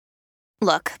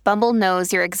Look, Bumble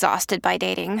knows you're exhausted by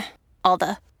dating. All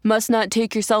the, must not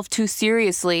take yourself too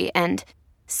seriously, and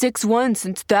 6'1"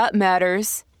 since that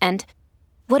matters, and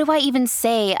what do I even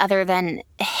say other than,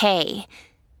 hey?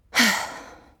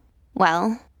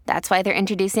 Well, that's why they're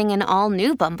introducing an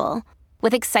all-new Bumble,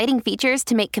 with exciting features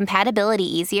to make compatibility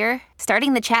easier,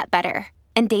 starting the chat better,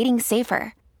 and dating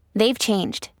safer. They've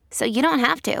changed, so you don't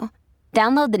have to.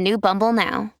 Download the new Bumble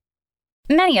now.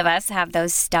 Many of us have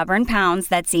those stubborn pounds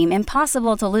that seem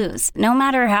impossible to lose, no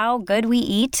matter how good we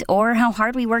eat or how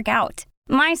hard we work out.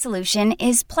 My solution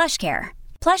is PlushCare.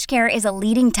 PlushCare is a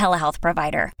leading telehealth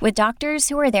provider with doctors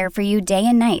who are there for you day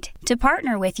and night to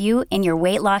partner with you in your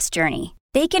weight loss journey.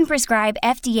 They can prescribe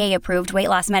FDA-approved weight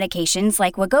loss medications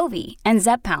like Wegovy and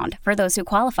Zepbound for those who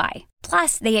qualify.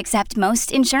 Plus, they accept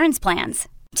most insurance plans.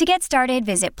 To get started,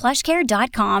 visit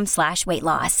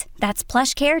plushcare.com/weightloss. That's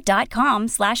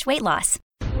plushcare.com/weightloss.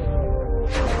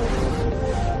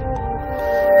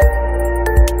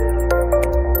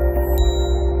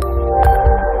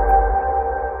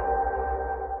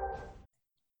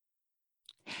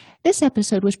 This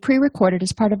episode was pre-recorded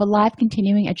as part of a live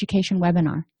continuing education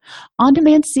webinar.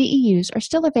 On-demand CEUs are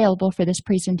still available for this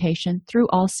presentation through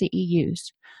all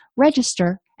CEUs.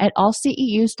 Register at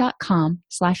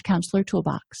allceus.com/counselor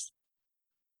toolbox.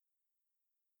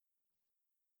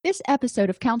 This episode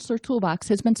of Counselor Toolbox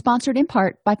has been sponsored in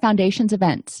part by Foundations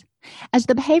Events. As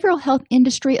the behavioral health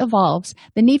industry evolves,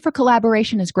 the need for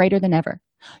collaboration is greater than ever.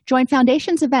 Join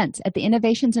Foundations Events at the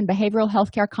Innovations in Behavioral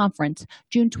Healthcare Conference,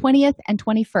 June 20th and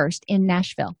 21st in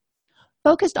Nashville.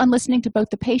 Focused on listening to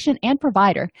both the patient and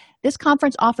provider, this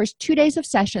conference offers 2 days of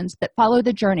sessions that follow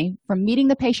the journey from meeting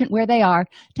the patient where they are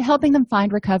to helping them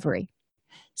find recovery.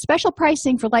 Special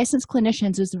pricing for licensed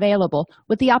clinicians is available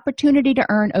with the opportunity to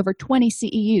earn over 20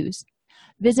 CEUs.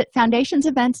 Visit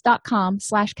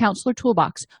foundationsevents.com/counselor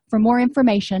toolbox for more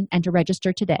information and to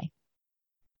register today.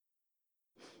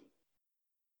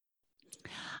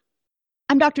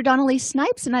 I'm Dr. Donnelly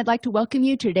Snipes, and I'd like to welcome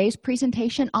you to today's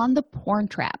presentation on the porn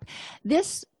trap.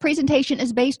 This presentation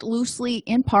is based loosely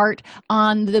in part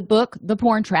on the book, The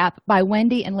Porn Trap, by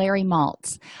Wendy and Larry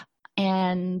Maltz,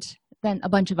 and then a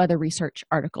bunch of other research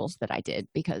articles that I did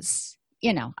because,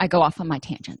 I go off on my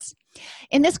tangents.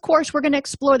 In this course, we're going to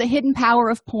explore the hidden power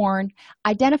of porn,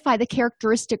 identify the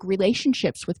characteristic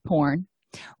relationships with porn,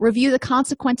 review the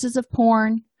consequences of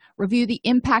porn, review the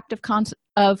impact of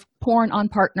porn on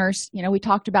partners. We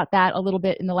talked about that a little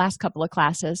bit in the last couple of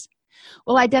classes.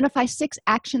 We'll identify 6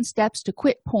 action steps to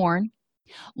quit porn,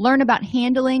 learn about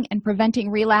handling and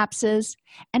preventing relapses,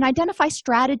 and identify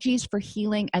strategies for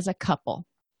healing as a couple.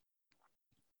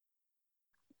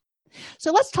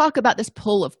 So let's talk about this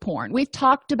pull of porn. We've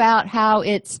talked about how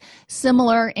it's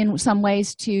similar in some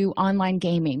ways to online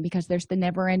gaming because there's the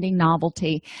never-ending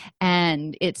novelty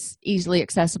and it's easily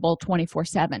accessible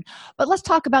 24/7. But let's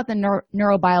talk about the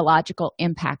neurobiological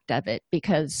impact of it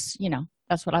because,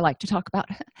 that's what I like to talk about.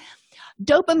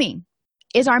 Dopamine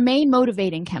is our main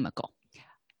motivating chemical.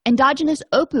 Endogenous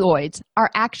opioids are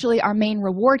actually our main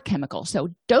reward chemical. So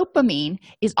dopamine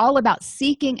is all about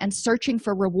seeking and searching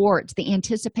for rewards, the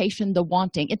anticipation, the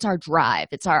wanting. It's our drive.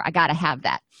 It's our, I got to have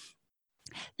that.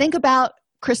 Think about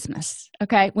Christmas,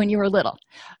 okay, when you were little.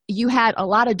 You had a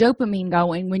lot of dopamine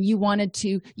going when you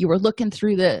were looking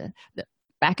through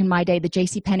back in my day, the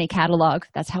JCPenney catalog.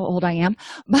 That's how old I am.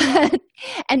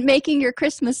 And making your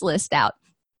Christmas list out.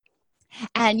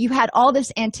 And you had all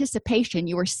this anticipation.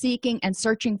 You were seeking and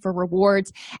searching for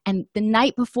rewards. And the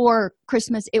night before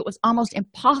Christmas, it was almost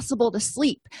impossible to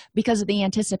sleep because of the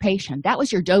anticipation. That was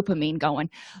your dopamine going,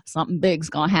 something big's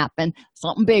going to happen.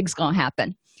 Something big's going to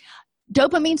happen.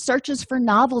 Dopamine searches for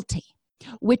novelty,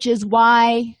 which is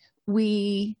why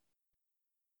we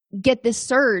get this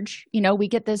surge. We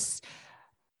get this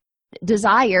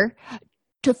desire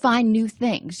to find new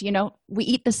things. We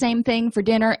eat the same thing for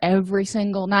dinner every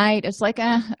single night. It's like,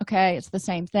 okay, it's the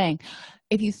same thing.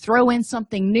 If you throw in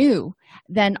something new,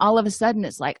 then all of a sudden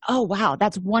it's like, oh, wow,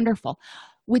 that's wonderful.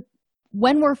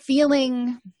 When we're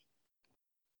feeling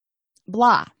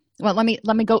blah, well, let me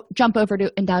jump over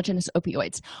to endogenous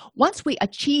opioids. Once we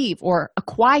achieve or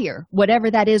acquire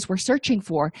whatever that is we're searching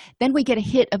for, then we get a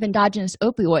hit of endogenous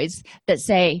opioids that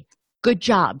say, good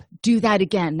job, do that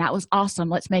again. That was awesome.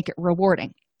 Let's make it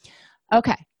rewarding.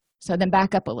 Okay, so then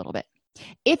back up a little bit.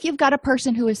 If you've got a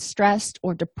person who is stressed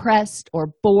or depressed or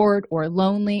bored or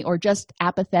lonely or just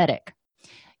apathetic,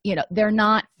 they're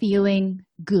not feeling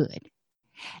good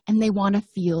and they want to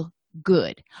feel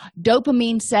good.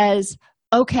 Dopamine says,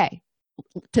 okay,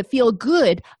 to feel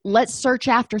good, let's search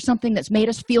after something that's made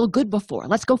us feel good before.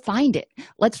 Let's go find it.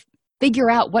 Let's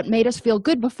figure out what made us feel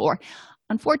good before.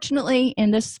 unfortunately, in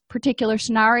this particular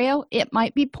scenario, it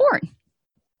might be porn.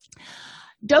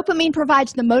 Dopamine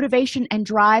provides the motivation and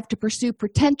drive to pursue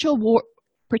potential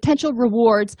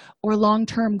rewards or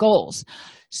long-term goals.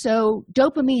 So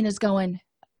dopamine is going,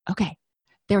 okay,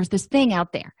 there's this thing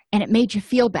out there and it made you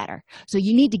feel better. So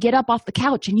you need to get up off the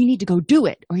couch and you need to go do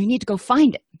it, or you need to go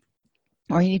find it,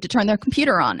 or you need to turn their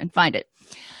computer on and find it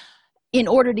in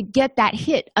order to get that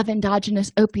hit of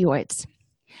endogenous opioids.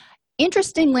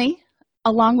 Interestingly,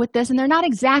 along with this, and they're not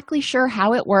exactly sure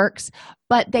how it works,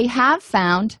 but they have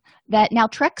found that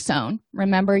naltrexone,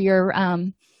 remember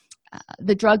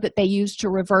the drug that they use to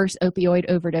reverse opioid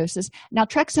overdoses,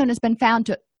 naltrexone has been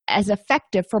found as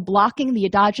effective for blocking the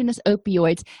endogenous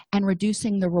opioids and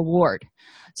reducing the reward.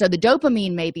 So the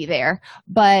dopamine may be there,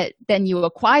 but then you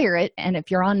acquire it, and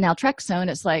if you're on naltrexone,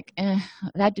 it's like,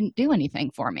 that didn't do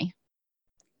anything for me.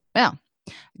 Well,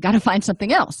 got to find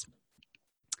something else.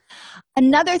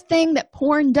 Another thing that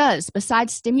porn does,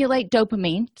 besides stimulate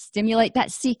dopamine, stimulate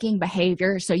that seeking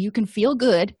behavior so you can feel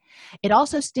good, it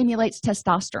also stimulates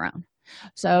testosterone.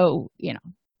 So,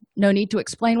 no need to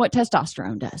explain what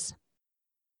testosterone does.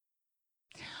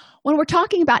 When we're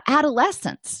talking about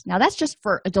adolescence, now that's just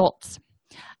for adults,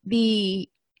 the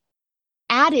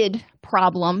added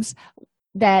problems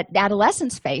that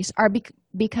adolescents face are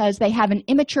because they have an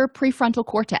immature prefrontal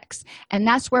cortex, and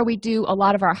that's where we do a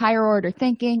lot of our higher order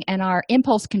thinking and our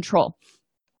impulse control.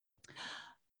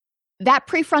 That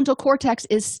prefrontal cortex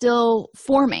is still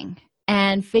forming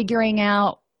and figuring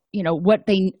out, what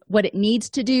it needs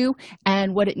to do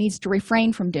and what it needs to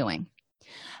refrain from doing.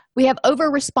 We have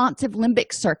over-responsive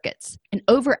limbic circuits, an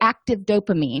overactive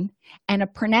dopamine, and a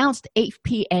pronounced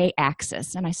HPA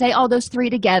axis. And I say all those three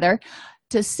together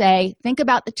to say, think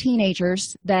about the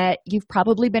teenagers that you've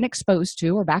probably been exposed to,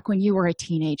 or back when you were a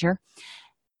teenager.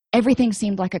 Everything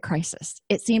seemed like a crisis.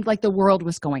 It seemed like the world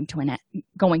was going to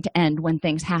end when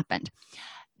things happened.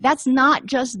 That's not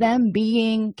just them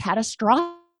being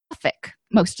catastrophic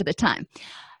most of the time.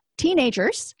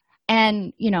 Teenagers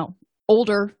and,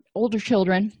 older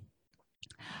children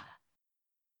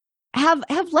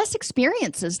have less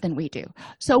experiences than we do.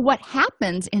 So what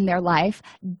happens in their life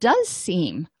does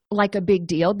seem like a big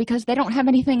deal because they don't have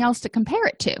anything else to compare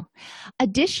it to.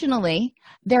 Additionally,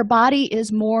 their body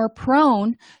is more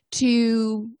prone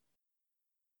to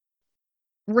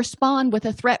respond with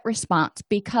a threat response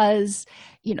because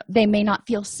they may not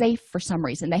feel safe for some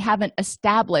reason. They haven't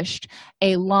established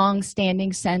a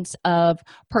long-standing sense of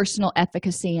personal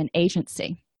efficacy and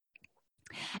agency.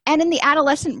 And in the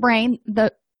adolescent brain,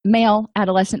 the male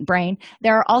adolescent brain,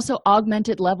 there are also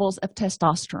augmented levels of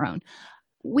testosterone.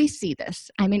 We see this.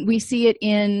 We see it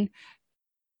in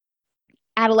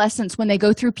adolescents when they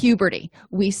go through puberty.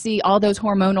 We see all those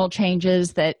hormonal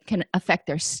changes that can affect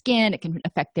their skin. It can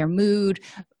affect their mood,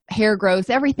 hair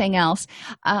growth, everything else.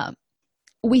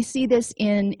 We see this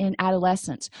in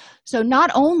adolescence. So not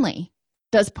only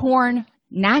does porn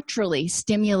naturally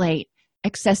stimulate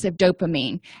excessive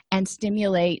dopamine and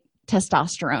stimulate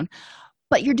testosterone,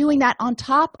 but you're doing that on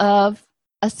top of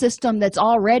a system that's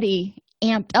already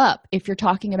amped up if you're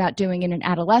talking about doing it in an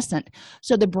adolescent.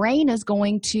 So the brain is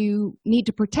going to need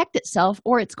to protect itself,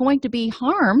 or it's going to be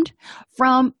harmed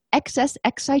from excess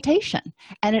excitation.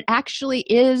 And it actually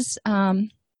is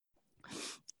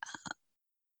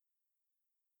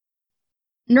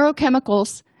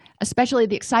neurochemicals, especially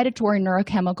the excitatory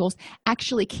neurochemicals,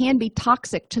 actually can be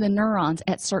toxic to the neurons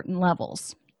at certain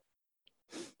levels.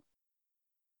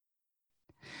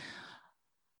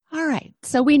 All right,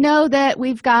 so we know that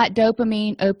we've got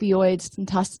dopamine, opioids, and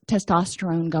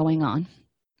testosterone going on.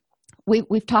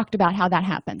 We've talked about how that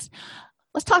happens.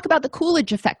 Let's talk about the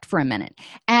Coolidge effect for a minute.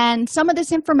 And some of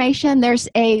this information, there's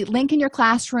a link in your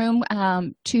classroom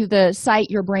to the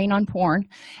site Your Brain on Porn,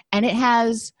 and it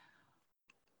has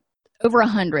over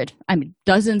 100,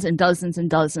 dozens and dozens and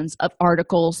dozens of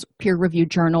articles,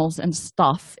 peer-reviewed journals, and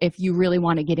stuff if you really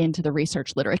want to get into the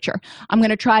research literature. I'm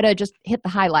going to try to just hit the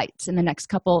highlights in the next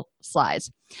couple slides.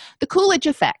 The Coolidge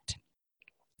effect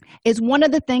is one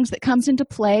of the things that comes into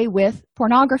play with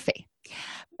pornography.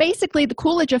 Basically, the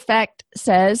Coolidge effect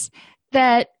says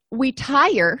that we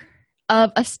tire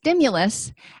of a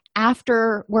stimulus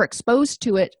after we're exposed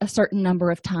to it a certain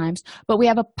number of times, but we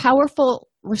have a powerful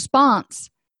response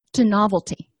to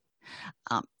novelty.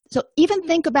 So even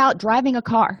think about driving a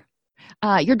car.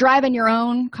 You're driving your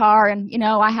own car, and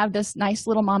I have this nice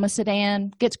little mama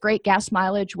sedan, gets great gas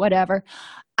mileage, whatever.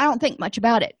 I don't think much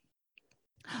about it.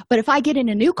 But if I get in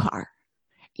a new car,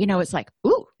 it's like,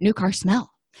 ooh, new car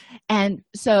smell. And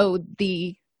so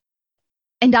the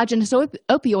endogenous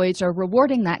opioids are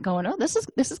rewarding that, going, oh, this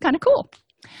is kind of cool.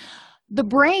 The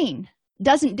brain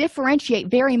doesn't differentiate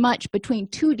very much between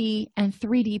 2D and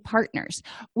 3D partners,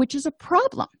 which is a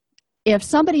problem. If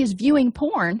somebody is viewing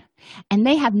porn and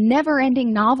they have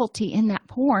never-ending novelty in that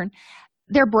porn,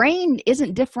 their brain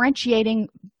isn't differentiating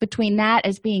between that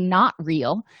as being not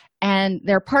real and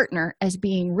their partner as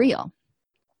being real.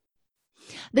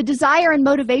 The desire and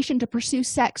motivation to pursue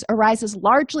sex arises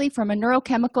largely from a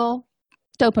neurochemical,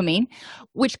 dopamine,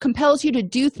 which compels you to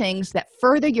do things that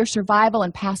further your survival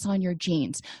and pass on your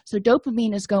genes. So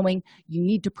dopamine is going, you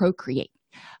need to procreate.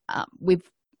 We've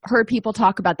heard people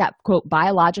talk about that, quote,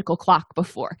 biological clock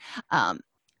before.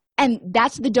 And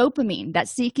that's the dopamine, that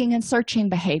seeking and searching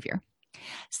behavior.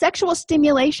 Sexual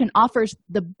stimulation offers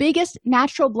the biggest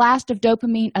natural blast of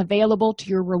dopamine available to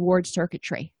your reward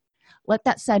circuitry. Let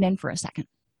that set in for a second.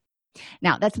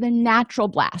 Now, that's the natural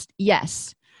blast.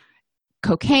 Yes,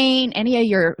 cocaine, any of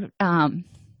your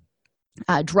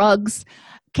drugs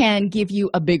can give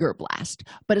you a bigger blast.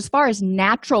 But as far as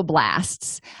natural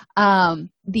blasts,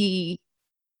 the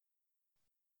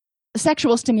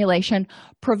sexual stimulation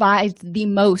provides the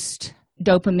most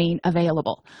dopamine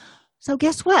available. So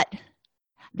guess what?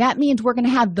 That means we're going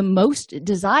to have the most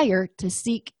desire to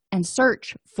seek and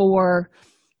search for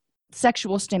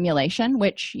sexual stimulation,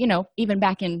 which, even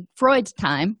back in Freud's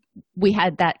time, we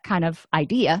had that kind of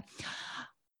idea.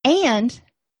 And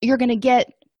you're going to get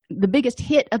the biggest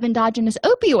hit of endogenous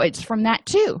opioids from that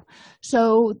too.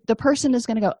 So the person is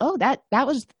going to go, oh, that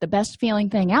was the best feeling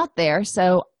thing out there,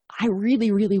 so I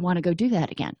really, really want to go do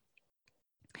that again.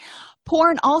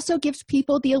 Porn also gives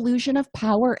people the illusion of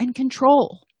power and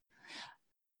control.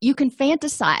 You can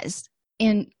fantasize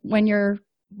when you're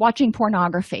watching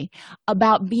pornography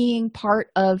about being part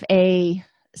of a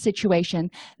situation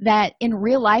that in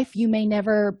real life you may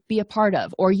never be a part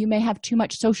of, or you may have too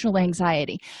much social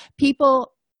anxiety.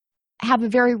 People have a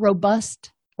very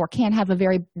robust, or can have a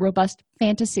very robust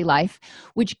fantasy life,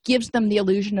 which gives them the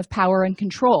illusion of power and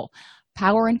control.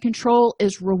 Power and control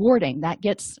is rewarding. That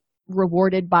gets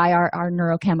rewarded by our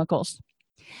neurochemicals.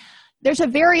 There's a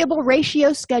variable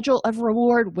ratio schedule of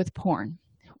reward with porn.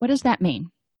 What does that mean?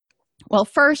 Well,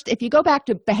 first, if you go back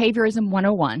to Behaviorism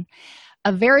 101,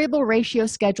 a variable ratio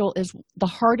schedule is the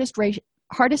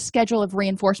hardest schedule of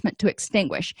reinforcement to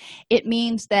extinguish. It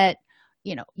means that,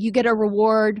 you get a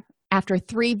reward after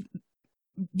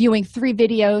viewing 3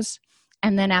 videos,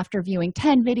 and then after viewing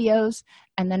 10 videos,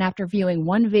 and then after viewing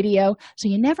 1 video. So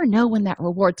you never know when that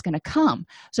reward's going to come.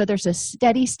 So there's a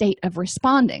steady state of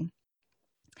responding.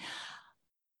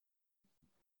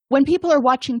 When people are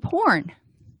watching porn,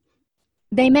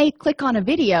 they may click on a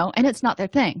video and it's not their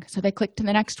thing. So they click to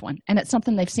the next one and it's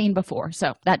something they've seen before.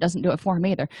 So that doesn't do it for them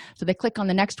either. So they click on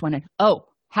the next one and, oh,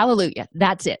 hallelujah,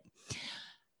 that's it.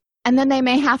 And then they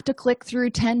may have to click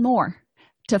through 10 more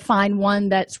to find one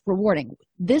that's rewarding.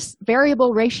 This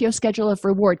variable ratio schedule of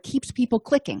reward keeps people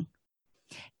clicking,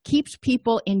 keeps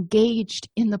people engaged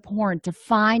in the porn to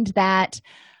find that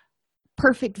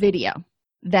perfect video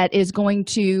that is going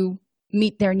to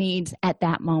meet their needs at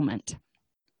that moment.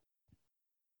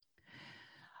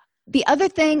 The other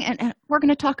thing, and we're going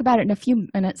to talk about it in a few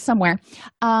minutes somewhere,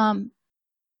 but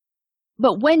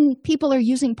when people are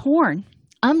using porn,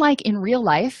 unlike in real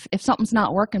life, if something's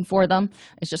not working for them,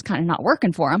 it's just kind of not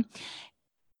working for them.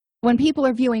 When people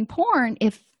are viewing porn,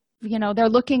 if they're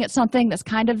looking at something that's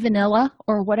kind of vanilla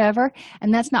or whatever,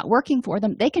 and that's not working for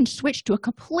them, they can switch to a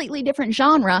completely different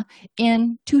genre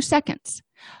in 2 seconds.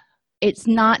 It's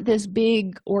not this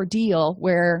big ordeal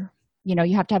where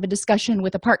you have to have a discussion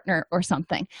with a partner or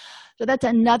something. So that's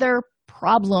another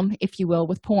problem, if you will,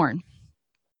 with porn.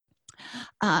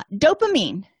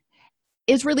 Dopamine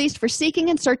is released for seeking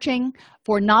and searching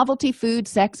for novelty, food,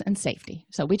 sex, and safety.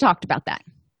 So we talked about that.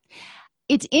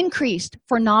 It's increased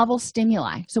for novel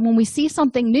stimuli. So when we see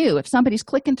something new, if somebody's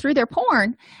clicking through their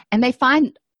porn and they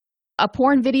find a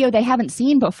porn video they haven't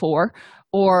seen before,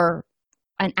 or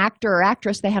an actor or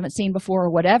actress they haven't seen before,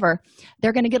 or whatever,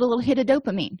 they're going to get a little hit of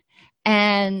dopamine.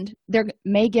 And they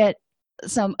may get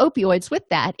some opioids with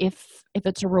that if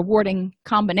it's a rewarding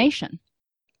combination.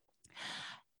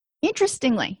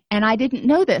 Interestingly, and I didn't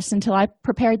know this until I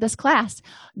prepared this class,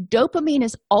 dopamine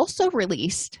is also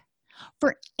released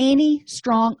for any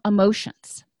strong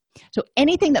emotions. So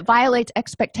anything that violates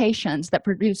expectations, that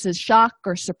produces shock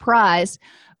or surprise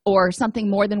or something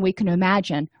more than we can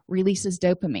imagine, releases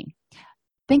dopamine.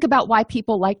 Think about why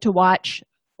people like to watch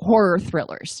horror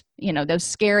thrillers. Those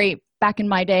scary, back in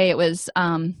my day, it was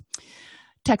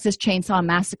Texas Chainsaw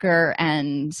Massacre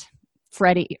and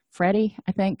Freddy,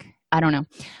 I think. I don't know.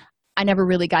 I never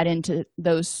really got into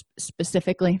those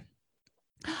specifically.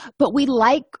 But we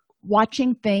like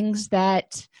watching things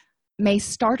that may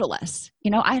startle us.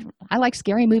 I like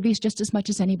scary movies just as much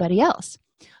as anybody else.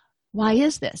 Why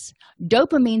is this?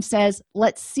 Dopamine says,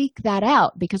 let's seek that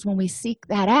out, because when we seek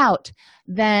that out,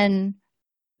 then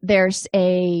there's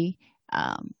a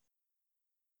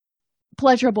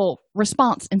pleasurable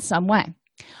response in some way.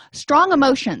 Strong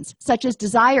emotions such as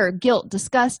desire, guilt,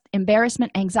 disgust,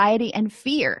 embarrassment, anxiety, and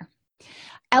fear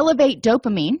elevate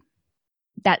dopamine,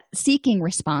 that seeking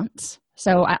response.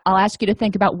 So I'll ask you to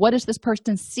think about, what is this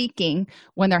person seeking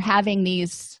when they're having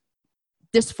these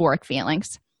dysphoric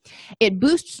feelings? It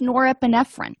boosts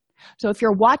norepinephrine. So if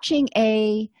you're watching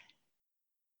a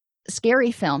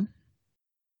scary film,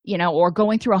 or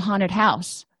going through a haunted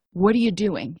house, what are you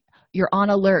doing? You're on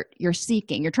alert, you're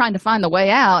seeking, you're trying to find the way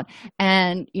out,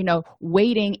 and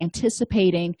waiting,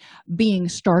 anticipating being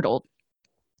startled.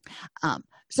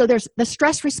 So there's the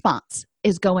stress response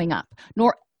is going up,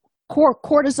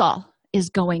 cortisol is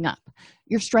going up.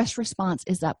 Your stress response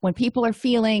is up. When people are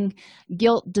feeling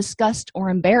guilt, disgust, or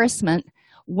embarrassment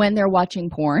when they're watching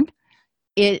porn,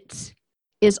 it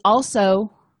is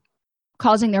also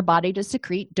causing their body to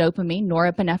secrete dopamine,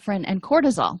 norepinephrine, and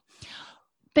cortisol.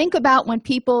 Think about when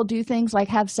people do things like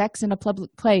have sex in a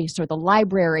public place or the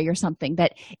library or something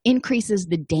that increases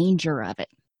the danger of it.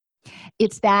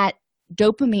 It's that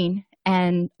dopamine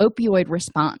and opioid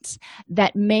response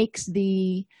that makes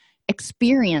the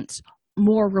experience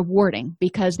more rewarding,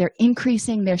 because they're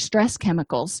increasing their stress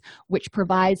chemicals, which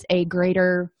provides a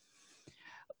greater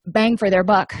bang for their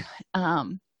buck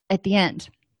at the end.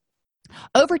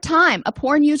 Over time, a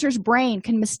porn user's brain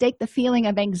can mistake the feeling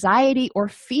of anxiety or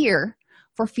fear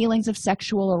for feelings of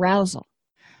sexual arousal.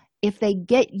 If they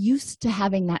get used to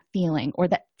having that feeling, or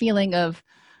that feeling of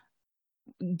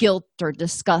guilt or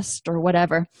disgust or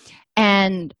whatever,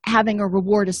 and having a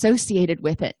reward associated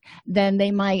with it, then they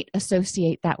might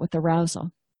associate that with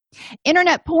arousal.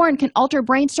 Internet porn can alter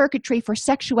brain circuitry for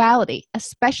sexuality,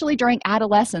 especially during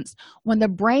adolescence, when the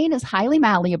brain is highly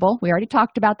malleable. We already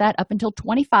talked about that, up until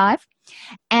 25,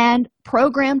 and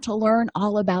programmed to learn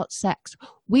all about sex.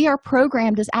 We are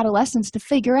programmed as adolescents to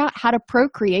figure out how to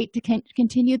procreate to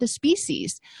continue the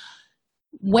species.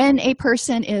 When a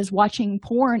person is watching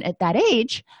porn at that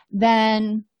age,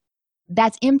 then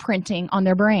that's imprinting on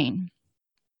their brain.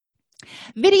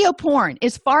 Video porn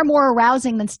is far more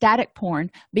arousing than static porn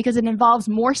because it involves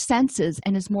more senses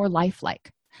and is more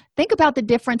lifelike. Think about the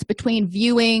difference between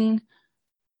viewing,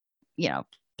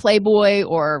 Playboy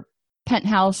or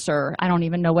Penthouse, or I don't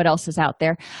even know what else is out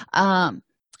there,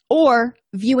 or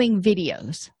viewing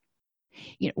videos.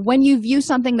 When you view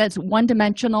something that's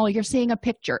one-dimensional, you're seeing a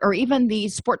picture, or even the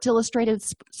Sports Illustrated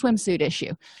swimsuit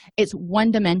issue. It's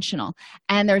one-dimensional,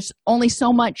 and there's only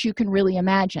so much you can really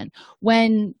imagine.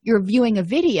 When you're viewing a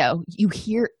video, you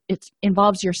hear it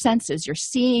involves your senses. You're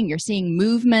seeing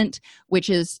movement, which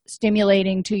is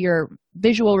stimulating to your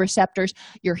visual receptors.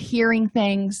 You're hearing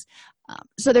things.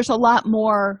 So there's a lot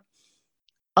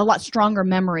stronger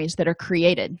memories that are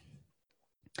created.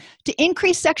 To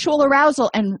increase sexual arousal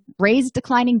and raise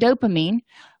declining dopamine,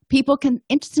 people can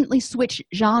instantly switch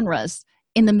genres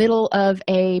in the middle of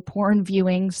a porn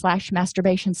viewing /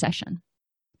 masturbation session.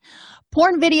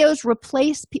 Porn videos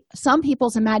replace some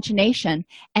people's imagination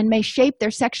and may shape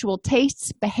their sexual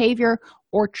tastes, behavior,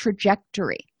 or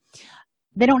trajectory.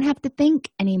 They don't have to think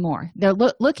anymore. They're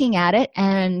looking at it,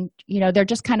 and they're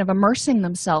just kind of immersing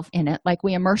themselves in it, like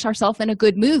we immerse ourselves in a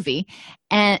good movie,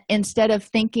 and instead of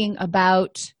thinking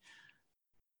about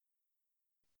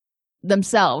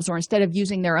themselves, or instead of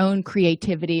using their own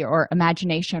creativity or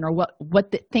imagination, or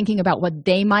thinking about what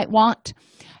they might want,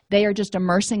 they are just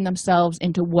immersing themselves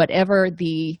into whatever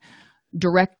the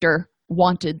director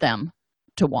wanted them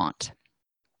to want.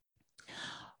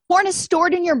 Porn is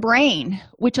stored in your brain,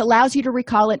 which allows you to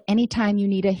recall it anytime you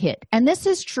need a hit. And this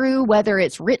is true whether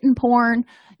it's written porn,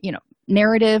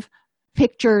 narrative,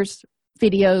 pictures,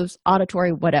 videos,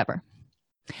 auditory, whatever.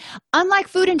 Unlike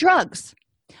food and drugs,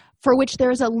 for which there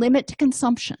is a limit to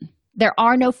consumption, there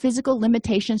are no physical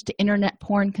limitations to internet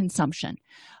porn consumption.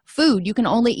 Food, you can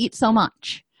only eat so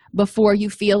much before you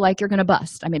feel like you're going to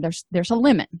bust. I mean, there's a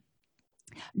limit.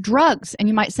 Drugs, and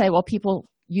you might say, well, people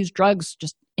use drugs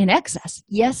just in excess.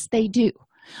 Yes, they do.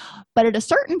 But at a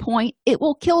certain point, it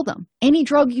will kill them. Any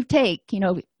drug you take,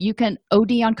 you can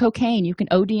OD on cocaine, you can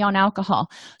OD on alcohol.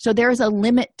 So there is a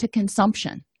limit to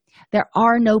consumption. There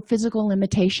are no physical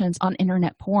limitations on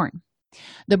internet porn.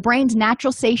 The brain's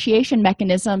natural satiation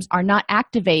mechanisms are not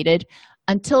activated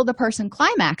until the person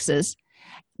climaxes,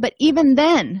 but even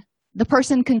then, the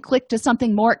person can click to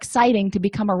something more exciting to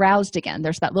become aroused again.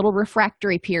 There's that little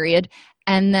refractory period,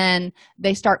 and then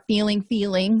they start feeling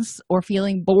feelings or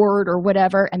feeling bored or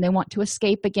whatever, and they want to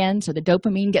escape again. So the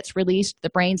dopamine gets released. The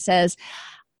brain says,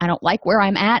 I don't like where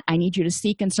I'm at. I need you to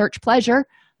seek and search pleasure.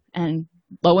 And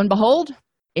lo and behold,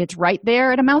 it's right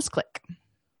there at a mouse click.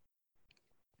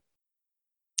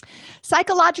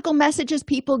 Psychological messages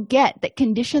people get that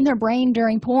condition their brain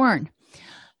during porn.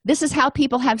 This is how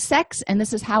people have sex, and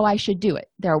this is how I should do it.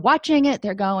 They're watching it.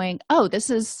 They're going, oh, this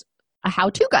is a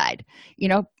how-to guide.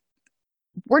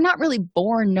 We're not really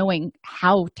born knowing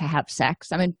how to have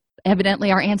sex. I mean,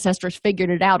 evidently our ancestors figured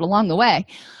it out along the way.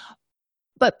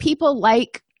 But people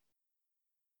like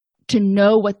to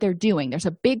know what they're doing. There's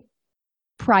a big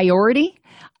priority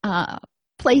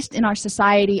placed in our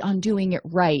society on doing it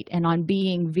right and on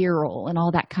being virile and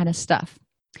all that kind of stuff.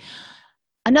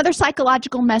 Another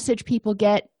psychological message people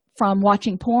get from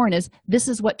watching porn is, this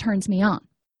is what turns me on.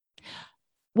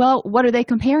 Well, what are they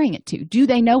comparing it to? Do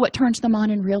they know what turns them on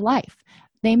in real life?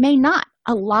 They may not.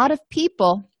 A lot of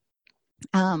people,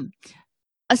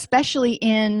 especially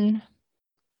in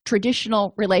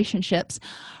traditional relationships,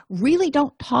 really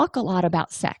don't talk a lot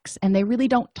about sex, and they really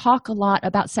don't talk a lot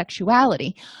about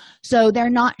sexuality. So they're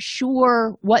not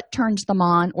sure what turns them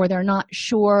on, or they're not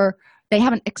sure, they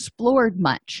haven't explored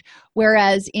much.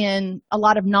 Whereas in a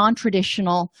lot of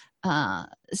non-traditional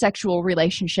sexual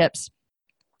relationships,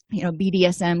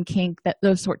 BDSM, kink,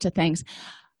 those sorts of things,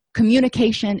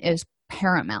 communication is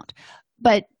paramount.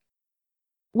 But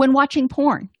when watching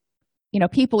porn,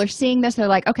 people are seeing this, they're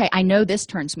like, okay, I know this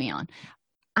turns me on.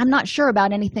 I'm not sure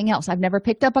about anything else. I've never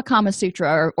picked up a Kama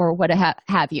Sutra or what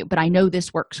have you, but I know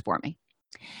this works for me.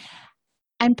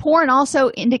 And porn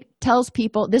also tells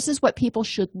people this is what people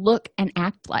should look and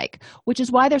act like, which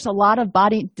is why there's a lot of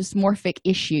body dysmorphic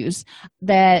issues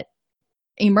that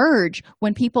emerge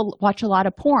when people watch a lot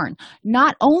of porn.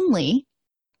 Not only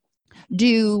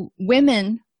do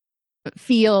women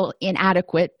feel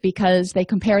inadequate because they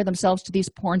compare themselves to these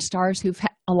porn stars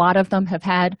a lot of them have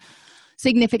had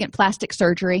significant plastic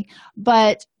surgery,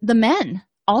 but the men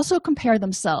also compare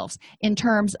themselves in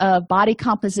terms of body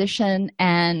composition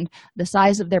and the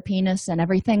size of their penis and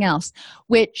everything else,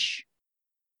 which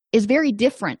is very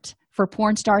different for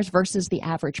porn stars versus the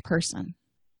average person.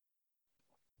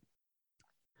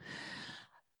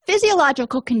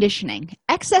 Physiological conditioning.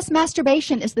 Excess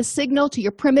masturbation is the signal to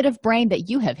your primitive brain that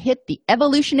you have hit the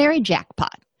evolutionary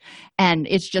jackpot. And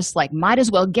it's just like, might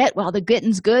as well get while the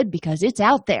getting's good because it's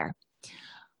out there.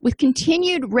 With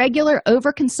continued regular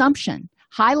overconsumption,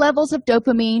 high levels of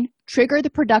dopamine trigger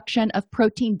the production of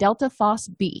protein delta phos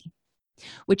B,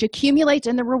 which accumulates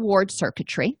in the reward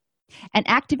circuitry and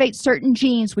activates certain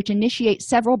genes which initiate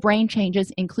several brain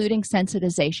changes, including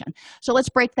sensitization. So let's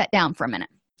break that down for a minute.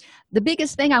 The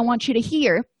biggest thing I want you to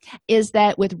hear is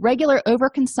that with regular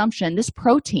overconsumption, this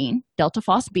protein, delta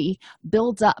phos B,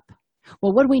 builds up.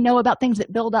 Well, what do we know about things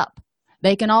that build up?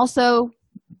 They can also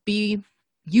be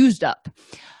used up,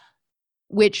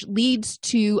 which leads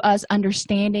to us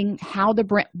understanding how the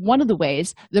brain, one of the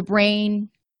ways the brain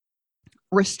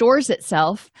restores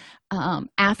itself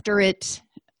after it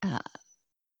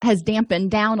has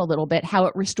dampened down a little bit, how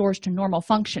it restores to normal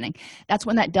functioning. That's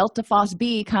when that delta phos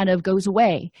B kind of goes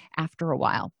away after a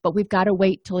while, but we've got to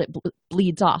wait till it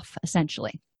bleeds off,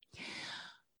 essentially.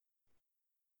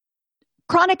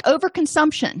 Chronic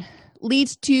overconsumption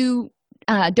leads to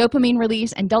dopamine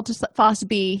release and delta phos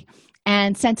B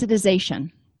and sensitization.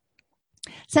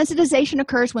 Sensitization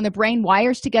occurs when the brain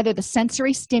wires together the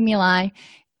sensory stimuli,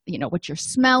 what you're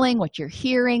smelling, what you're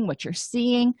hearing, what you're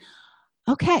seeing.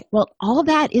 Okay, well, all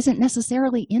that isn't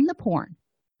necessarily in the porn.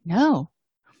 No.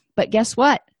 But guess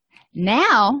what?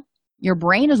 Now your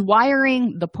brain is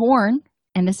wiring the porn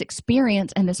and this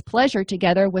experience and this pleasure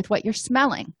together with what you're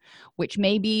smelling, which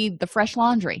may be the fresh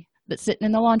laundry that's sitting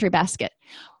in the laundry basket,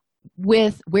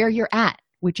 with where you're at,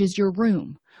 which is your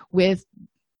room, with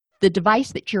the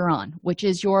device that you're on, which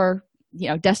is your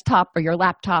desktop or your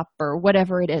laptop or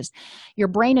whatever it is. Your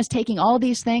brain is taking all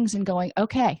these things and going,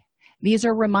 okay, these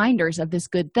are reminders of this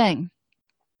good thing.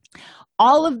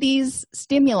 All of these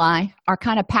stimuli are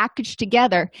kind of packaged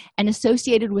together and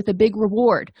associated with a big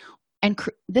reward. And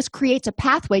this creates a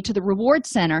pathway to the reward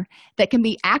center that can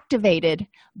be activated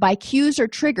by cues or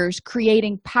triggers,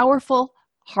 creating powerful,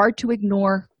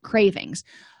 hard-to-ignore cravings,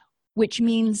 which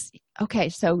means, okay,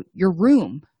 so your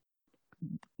room,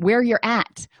 where you're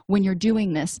at when you're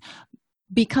doing this,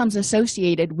 becomes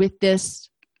associated with this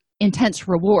intense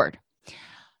reward.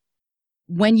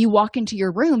 When you walk into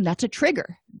your room, that's a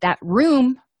trigger. That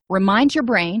room reminds your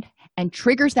brain and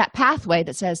triggers that pathway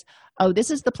that says, oh, this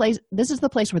is the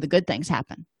place where the good things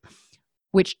happen,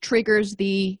 which triggers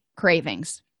the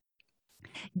cravings.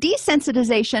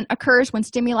 Desensitization occurs when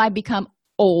stimuli become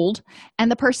old and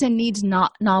the person needs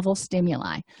not novel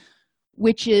stimuli,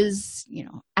 which is,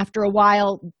 after a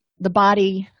while, the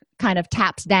body kind of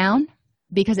taps down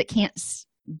because it can't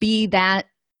be that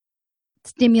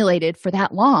stimulated for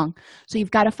that long. So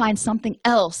you've got to find something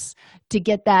else to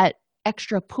get that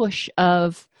extra push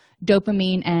of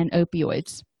dopamine and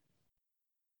opioids.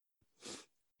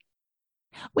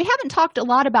 We haven't talked a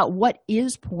lot about what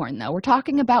is porn, though. We're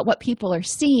talking about what people are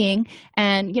seeing,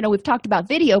 and we've talked about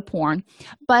video porn,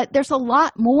 but there's a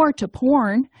lot more to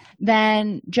porn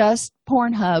than just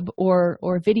Pornhub or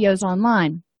videos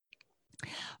online.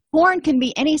 Porn can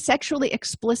be any sexually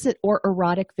explicit or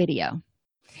erotic video,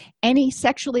 any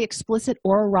sexually explicit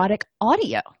or erotic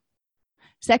audio,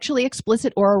 sexually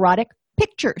explicit or erotic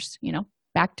pictures,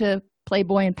 back to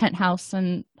Playboy and Penthouse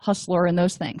and Hustler and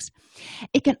those things.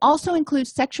 It can also include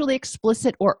sexually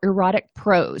explicit or erotic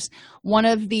prose. One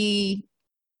of the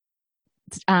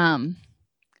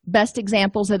best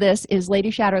examples of this is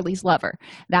Lady Chatterley's Lover.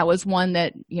 That was one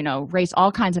that, raised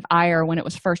all kinds of ire when it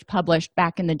was first published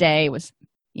back in the day. It was,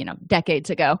 decades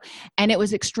ago, and it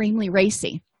was extremely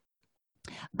racy.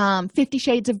 50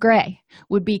 Shades of Grey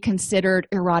would be considered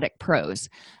erotic prose.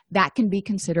 That can be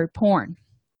considered porn.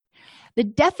 The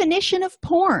definition of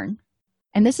porn,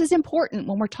 and this is important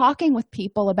when we're talking with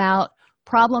people about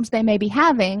problems they may be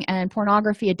having and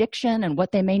pornography addiction and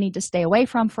what they may need to stay away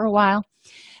from for a while,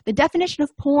 the definition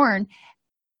of porn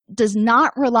does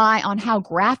not rely on how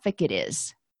graphic it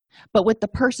is, but with the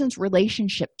person's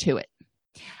relationship to it.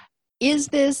 Is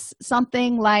this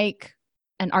something like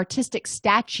an artistic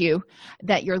statue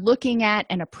that you're looking at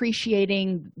and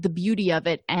appreciating the beauty of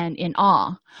it and in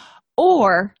awe?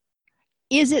 Or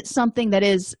is it something that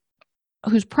is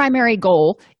whose primary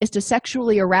goal is to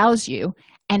sexually arouse you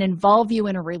and involve you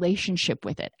in a relationship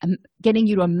with it, getting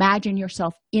you to imagine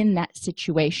yourself in that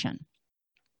situation?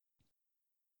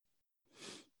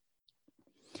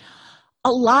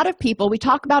 A lot of people, we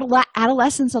talk about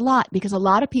adolescence a lot because a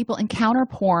lot of people encounter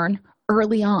porn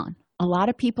early on. A lot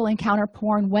of people encounter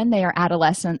porn when they are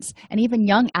adolescents and even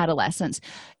young adolescents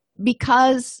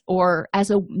because or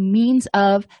as a means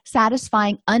of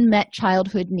satisfying unmet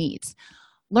childhood needs.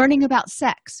 Learning about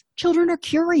sex. Children are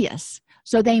curious,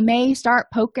 so they may start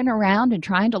poking around and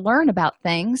trying to learn about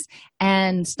things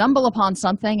and stumble upon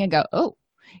something and go, oh,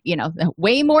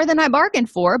 way more than I bargained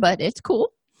for, but it's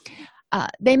cool.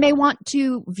 They may want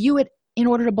to view it in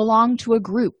order to belong to a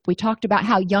group. We talked about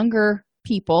how younger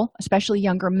people, especially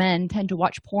younger men, tend to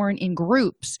watch porn in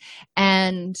groups,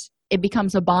 and it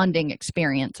becomes a bonding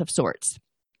experience of sorts.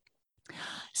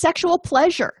 Sexual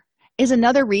pleasure is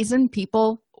another reason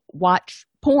people watch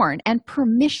porn, and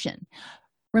permission.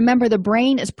 Remember, the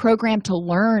brain is programmed to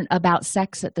learn about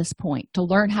sex at this point, to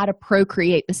learn how to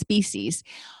procreate the species.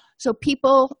 So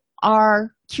people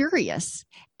are curious,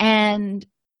 and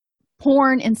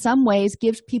porn in some ways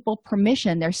gives people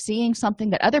permission. They're seeing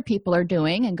something that other people are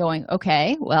doing and going,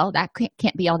 okay, well, that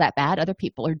can't be all that bad. Other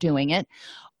people are doing it,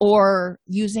 or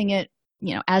using it,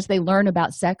 as they learn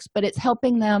about sex, but it's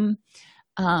helping them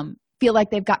feel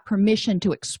like they've got permission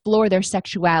to explore their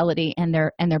sexuality and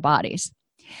their bodies.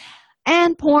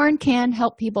 And porn can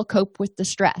help people cope with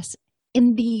distress.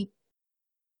 In the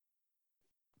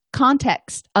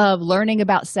context of learning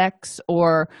about sex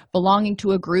or belonging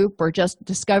to a group or just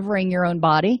discovering your own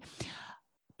body,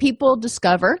 people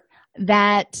discover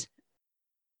that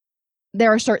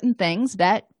there are certain things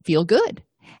that feel good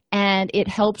and it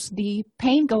helps the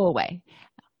pain go away.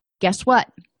 Guess what?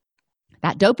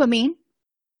 That dopamine,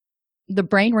 the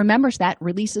brain remembers that,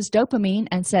 releases dopamine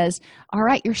and says, all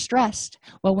right, you're stressed.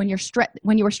 Well, when you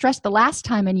were stressed the last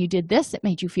time and you did this, it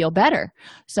made you feel better.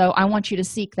 So I want you to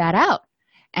seek that out.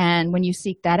 And when you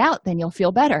seek that out, then you'll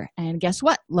feel better. And guess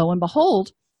what? Lo and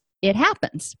behold, it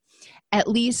happens, at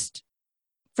least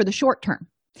for the short term.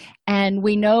 And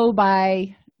we know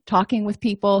by talking with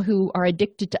people who are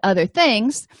addicted to other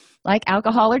things, like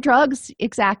alcohol or drugs,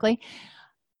 exactly,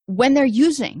 when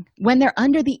they're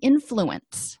under the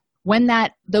influence, when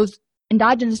those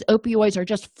endogenous opioids are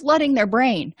just flooding their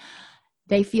brain,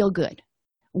 they feel good.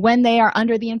 When they are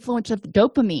under the influence of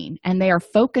dopamine and they are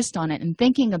focused on it and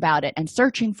thinking about it and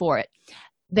searching for it,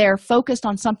 they're focused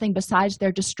on something besides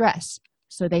their distress,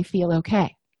 so they feel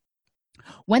okay.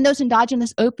 When those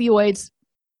endogenous opioids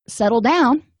settle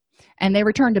down and they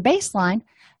return to baseline,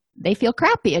 they feel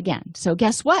crappy again. So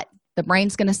guess what? The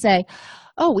brain's going to say,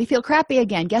 oh, we feel crappy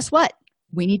again. Guess what?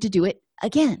 We need to do it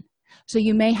again. So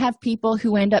you may have people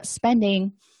who end up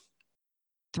spending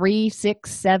 3, 6,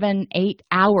 7, 8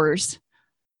 hours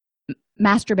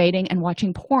masturbating and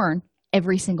watching porn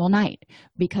every single night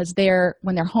because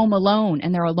when they're home alone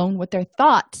and they're alone with their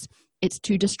thoughts, it's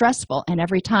too distressful. And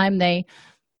every time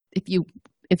if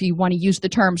you want to use the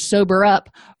term sober up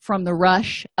from the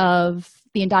rush of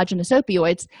the endogenous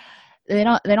opioids, they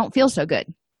don't feel so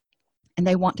good, and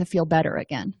they want to feel better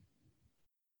again.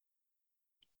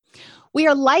 We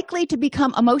are likely to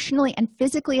become emotionally and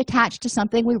physically attached to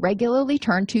something we regularly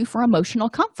turn to for emotional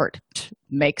comfort.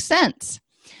 Makes sense.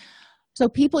 So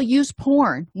people use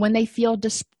porn when they feel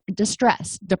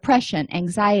distress, depression,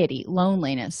 anxiety,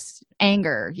 loneliness,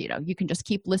 anger. You can just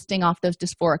keep listing off those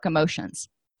dysphoric emotions.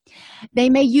 They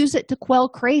may use it to quell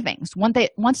cravings.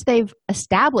 Once they've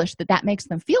established that makes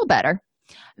them feel better,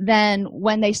 then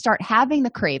when they start having the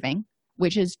craving,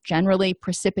 which is generally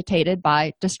precipitated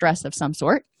by distress of some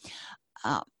sort,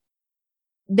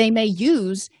 they may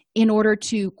use in order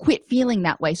to quit feeling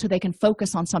that way so they can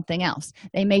focus on something else.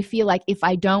 They may feel like, if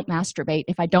I don't masturbate,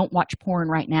 if I don't watch porn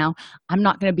right now, I'm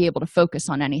not going to be able to focus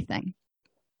on anything.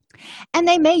 And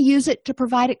they may use it to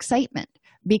provide excitement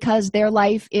because their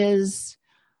life is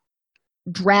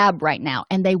drab right now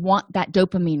and they want that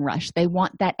dopamine rush. They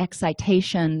want that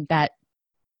excitation, that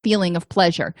feeling of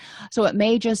pleasure. So it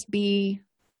may just be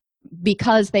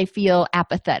because they feel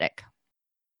apathetic.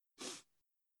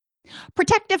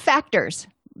 Protective factors,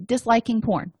 disliking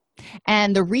porn.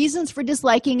 And the reasons for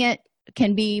disliking it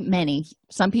can be many.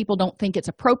 Some people don't think it's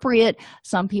appropriate.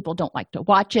 Some people don't like to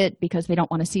watch it because they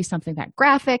don't want to see something that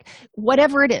graphic.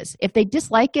 Whatever it is, if they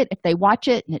dislike it, if they watch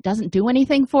it and it doesn't do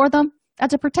anything for them,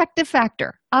 that's a protective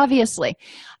factor, obviously.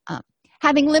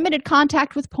 Having limited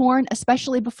contact with porn,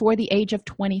 especially before the age of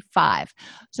 25.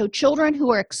 So children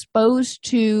who are exposed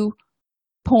to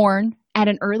porn at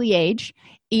an early age,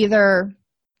 either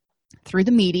through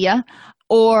the media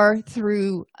or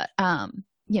through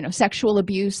sexual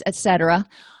abuse, etc.,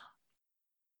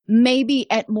 may be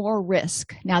at more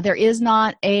risk. Now, there is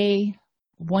not a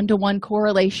one-to-one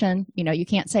correlation. You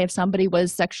can't say if somebody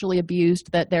was sexually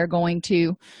abused that they're going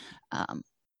to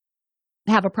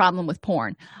have a problem with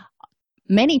porn.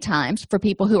 Many times for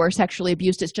people who are sexually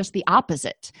abused, it's just the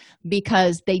opposite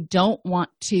because they don't want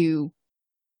to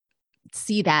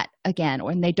see that again,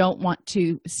 or they don't want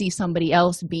to see somebody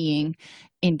else being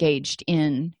engaged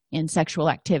in sexual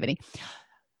activity.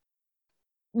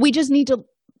 We just need to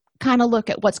kind of look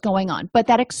at what's going on. But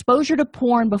that exposure to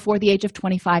porn before the age of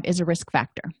 25 is a risk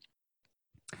factor.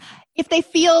 If they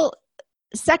feel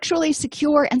sexually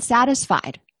secure and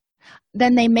satisfied,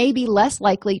 then they may be less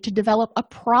likely to develop a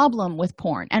problem with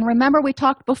porn. And remember, we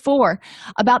talked before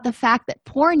about the fact that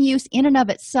porn use in and of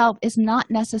itself is not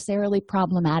necessarily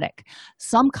problematic.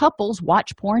 Some couples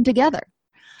watch porn together.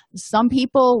 Some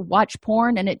people watch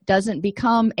porn and it doesn't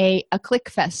become a click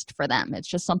fest for them. It's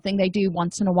just something they do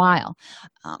once in a while.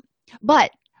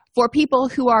 But for people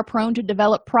who are prone to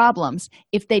develop problems,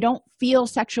 if they don't feel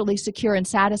sexually secure and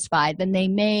satisfied, then they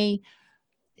may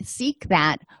seek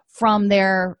that from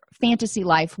their fantasy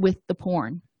life with the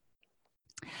porn.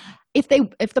 If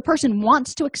the person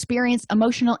wants to experience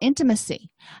emotional intimacy,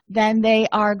 then they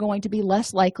are going to be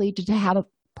less likely to have a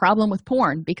problem with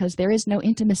porn because there is no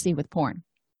intimacy with porn.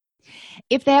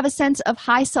 If they have a sense of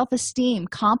high self-esteem,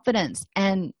 confidence,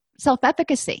 and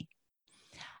self-efficacy,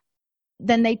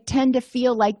 then they tend to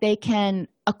feel like they can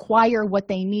acquire what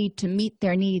they need to meet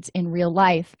their needs in real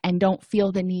life and don't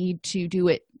feel the need to do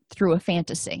it through a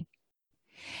fantasy.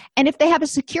 And if they have a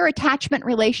secure attachment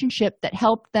relationship that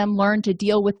helped them learn to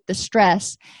deal with the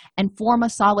stress and form a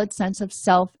solid sense of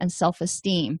self and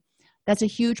self-esteem, that's a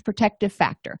huge protective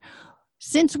factor.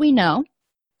 Since we know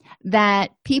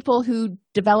that people who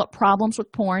develop problems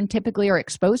with porn typically are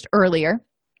exposed earlier,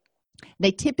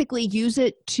 they typically use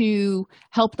it to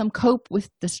help them cope with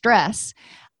the stress,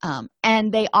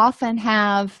 and they often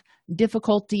have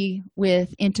difficulty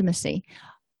with intimacy.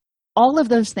 All of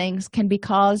those things can be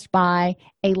caused by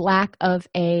a lack of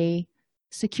a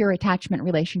secure attachment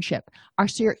relationship. Our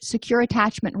secure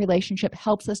attachment relationship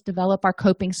helps us develop our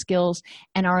coping skills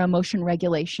and our emotion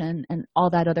regulation and all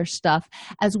that other stuff,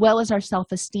 as well as our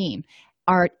self-esteem.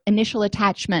 Our initial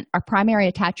attachment, our primary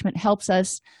attachment, helps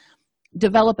us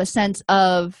develop a sense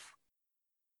of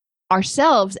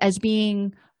ourselves as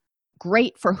being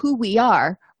great for who we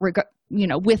are,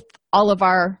 with all of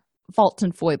our faults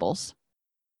and foibles.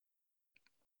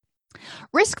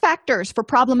 Risk factors for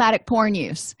problematic porn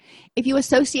use. If you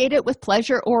associate it with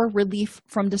pleasure or relief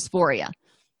from dysphoria,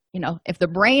 if the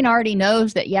brain already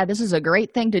knows that, yeah, this is a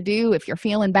great thing to do if you're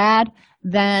feeling bad,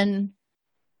 then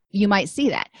you might see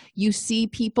that. You see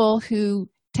people who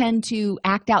tend to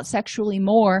act out sexually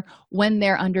more when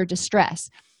they're under distress.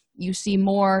 You see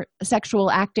more sexual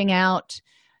acting out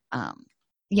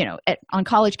on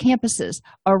college campuses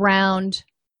around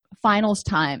finals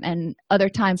time and other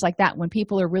times like that when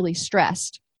people are really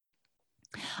stressed.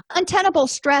 Untenable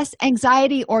stress,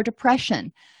 anxiety, or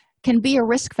depression can be a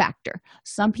risk factor.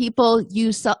 Some people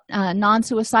use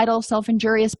non-suicidal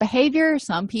self-injurious behavior.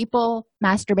 Some people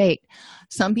masturbate.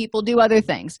 Some people do other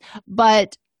things.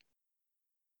 But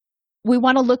we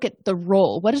want to look at the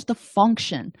role. What is the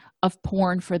function of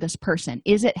porn for this person?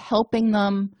 Is it helping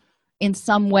them in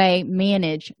some way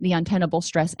manage the untenable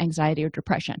stress, anxiety, or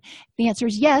depression? If the answer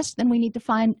is yes, then we need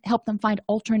to help them find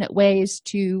alternate ways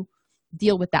to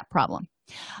deal with that problem.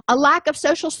 A lack of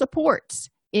social supports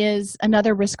is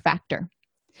another risk factor.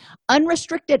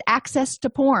 Unrestricted access to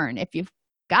porn. If you've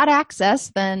got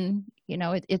access, then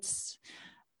it's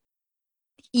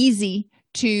easy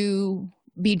to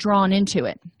be drawn into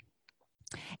it.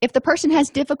 If the person has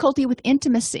difficulty with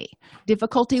intimacy,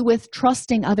 difficulty with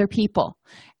trusting other people,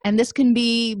 and this can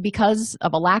be because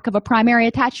of a lack of a primary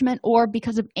attachment or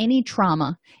because of any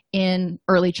trauma in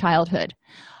early childhood,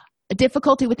 a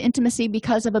difficulty with intimacy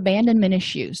because of abandonment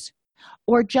issues,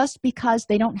 or just because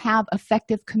they don't have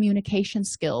effective communication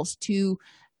skills to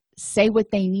say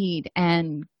what they need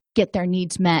and get their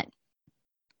needs met.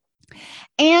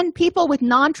 And people with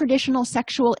non-traditional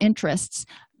sexual interests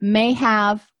may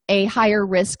have a higher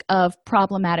risk of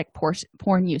problematic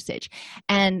porn usage.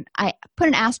 And I put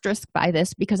an asterisk by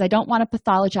this because I don't want to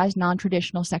pathologize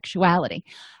non-traditional sexuality.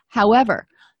 However,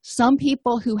 some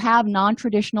people who have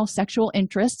non-traditional sexual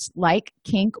interests like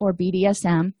kink or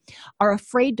BDSM are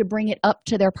afraid to bring it up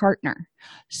to their partner.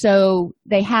 So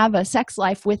they have a sex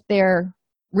life with their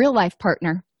real life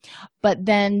partner, but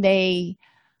then they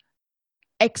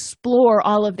explore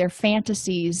all of their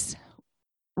fantasies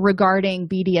regarding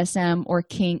BDSM or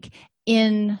kink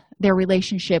in their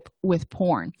relationship with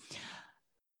porn.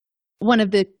 One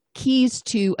of the keys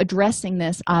to addressing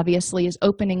this, obviously, is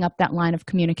opening up that line of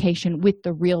communication with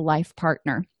the real life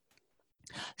partner,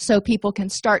 so people can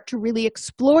start to really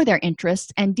explore their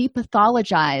interests and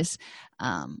depathologize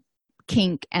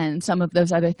kink and some of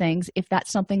those other things if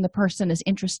that's something the person is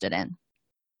interested in.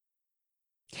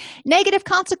 Negative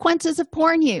consequences of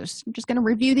porn use. I'm just going to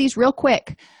review these real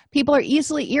quick. People are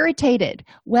easily irritated.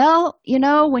 Well,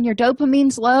 when your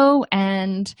dopamine's low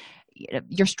and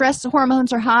your stress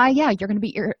hormones are high, you're going to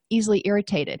be easily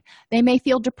irritated. They may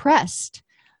feel depressed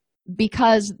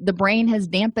because the brain has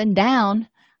dampened down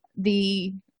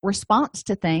the response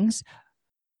to things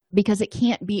because it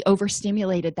can't be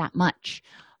overstimulated that much.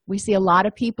 We see a lot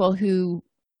of people who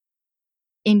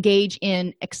engage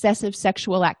in excessive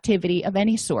sexual activity of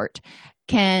any sort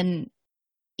can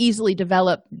easily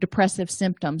develop depressive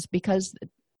symptoms because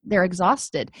they're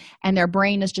exhausted and their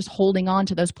brain is just holding on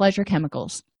to those pleasure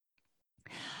chemicals.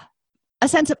 A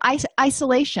sense of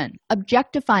isolation,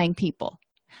 objectifying people,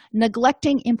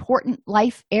 neglecting important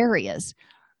life areas.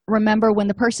 Remember, when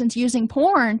the person's using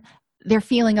porn, they're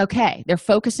feeling okay. They're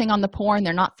focusing on the porn.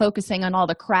 They're not focusing on all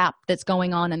the crap that's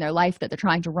going on in their life that they're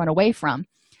trying to run away from.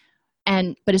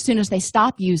 But as soon as they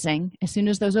stop using, as soon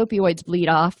as those opioids bleed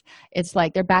off, it's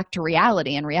like they're back to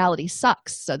reality, and reality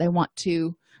sucks. So they want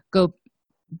to go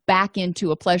back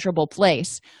into a pleasurable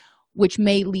place, which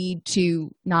may lead to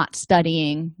not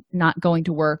studying, not going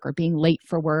to work, or being late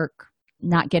for work,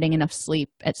 not getting enough sleep,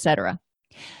 etc.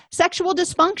 Sexual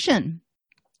dysfunction.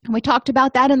 And we talked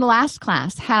about that in the last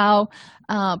class, how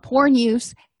porn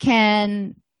use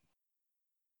can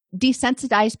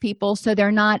desensitize people so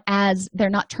they're not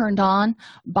turned on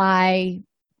by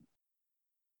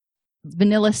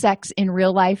vanilla sex in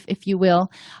real life, if you will.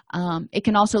 It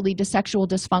can also lead to sexual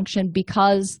dysfunction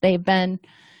because they've been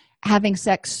having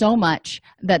sex so much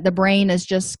that the brain is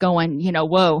just going,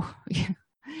 whoa,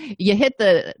 you hit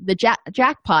the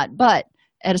jackpot, but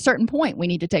at a certain point we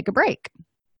need to take a break.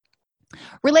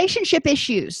 Relationship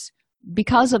issues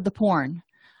because of the porn.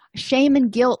 Shame and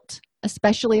guilt,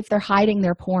 especially if they're hiding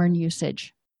their porn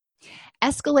usage.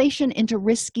 Escalation into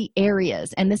risky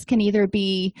areas, and this can either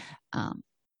be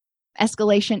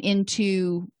escalation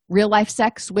into real-life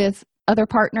sex with other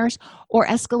partners or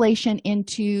escalation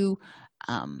into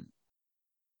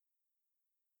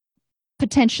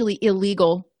potentially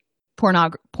illegal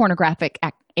pornographic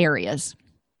areas.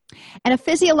 And a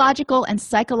physiological and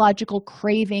psychological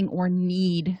craving or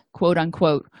need, quote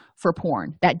unquote, for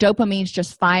porn. That dopamine's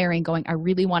just firing, going, I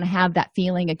really want to have that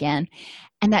feeling again.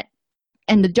 And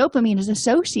the dopamine is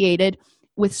associated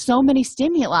with so many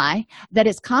stimuli that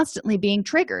it's constantly being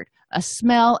triggered. A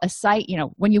smell, a sight,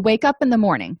 when you wake up in the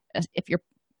morning, if you're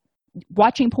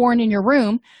watching porn in your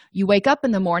room, you wake up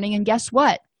in the morning and guess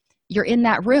what? You're in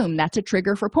that room. That's a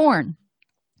trigger for porn.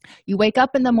 You wake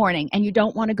up in the morning and you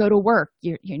don't want to go to work.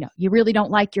 You really don't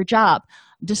like your job,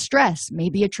 Distress may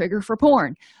be a trigger for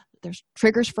porn. There's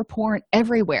triggers for porn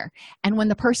everywhere. And when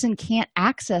the person can't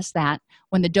access that,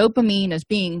 when the dopamine is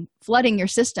flooding your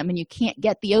system and you can't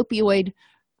get the opioid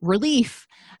relief,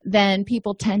 then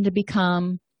people tend to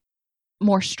become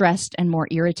more stressed and more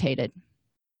irritated.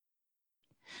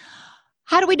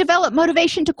 How do we develop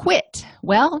motivation to quit?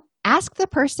 Well, ask the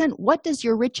person, what does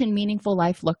your rich and meaningful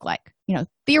life look like?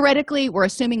 Theoretically, we're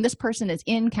assuming this person is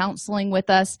in counseling with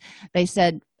us. They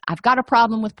said, I've got a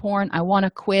problem with porn. I want to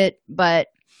quit, but,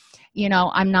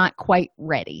 I'm not quite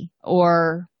ready.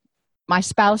 Or my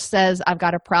spouse says, I've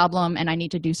got a problem and I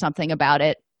need to do something about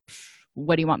it.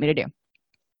 What do you want me to do?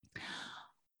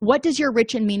 What does your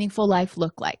rich and meaningful life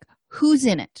look like? Who's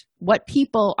in it? What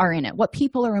people are in it? What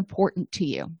people are important to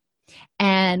you?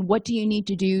 And what do you need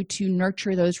to do to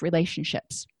nurture those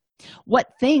relationships? What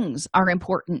things are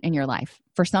important in your life?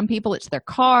 For some people, it's their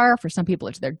car. For some people,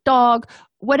 it's their dog.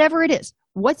 Whatever it is,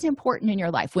 what's important in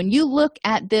your life? When you look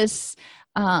at this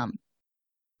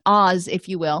Oz, if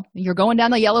you will, you're going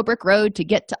down the yellow brick road to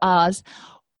get to Oz.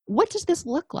 What does this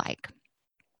look like?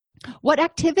 What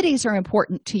activities are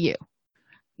important to you?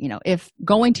 If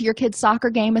going to your kid's soccer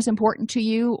game is important to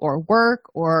you, or work,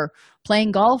 or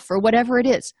playing golf, or whatever it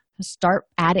is, start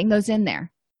adding those in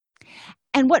there.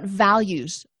 And what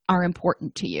values are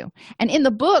important to you? And in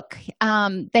the book,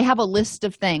 they have a list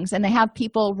of things, and they have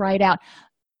people write out,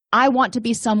 I want to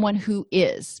be someone who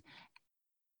is.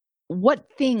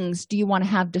 What things do you want to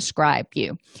have describe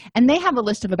you? And they have a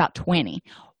list of about 20.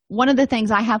 One of the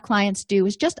things I have clients do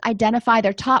is just identify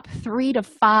their top 3 to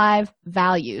 5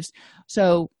 values.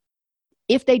 So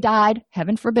if they died,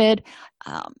 heaven forbid,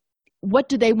 what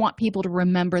do they want people to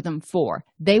remember them for?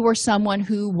 They were someone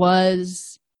who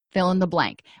was fill in the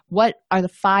blank. What are the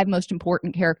 5 most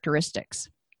important characteristics?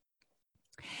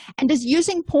 And does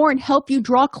using porn help you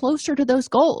draw closer to those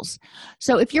goals?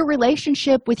 So if your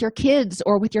relationship with your kids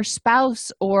or with your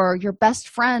spouse or your best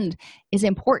friend is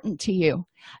important to you,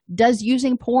 does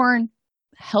using porn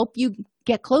help you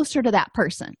get closer to that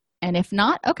person? And if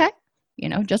not, okay,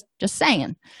 just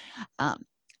saying.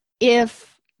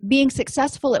 If being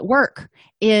successful at work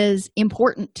is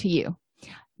important to you,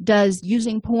 does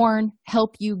using porn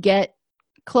help you get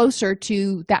closer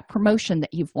to that promotion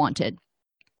that you've wanted?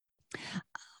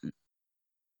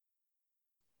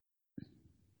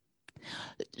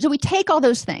 So we take all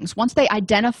those things once they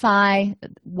identify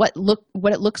what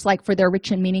it looks like for their rich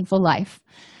and meaningful life,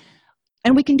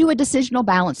 and we can do a decisional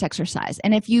balance exercise.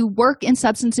 And if you work in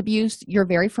substance abuse, you're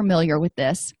very familiar with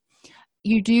this.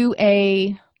 You do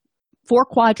a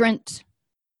 4-quadrant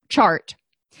chart,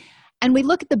 and we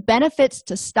look at the benefits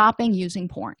to stopping using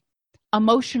porn.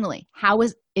 Emotionally, how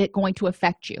is it going to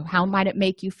affect you? How might it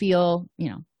make you feel,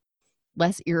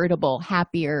 less irritable,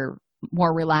 happier,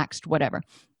 more relaxed, whatever?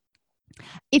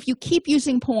 If you keep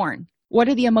using porn, what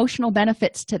are the emotional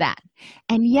benefits to that?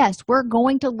 And yes, we're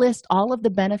going to list all of the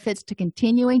benefits to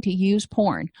continuing to use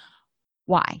porn.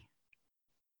 Why?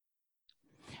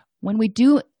 When we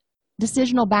do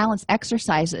decisional balance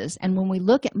exercises and when we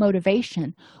look at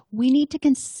motivation, we need to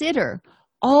consider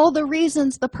all the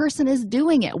reasons the person is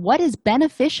doing it. What is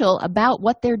beneficial about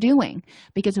what they're doing?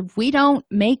 Because if we don't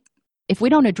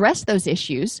address those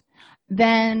issues,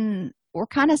 then we're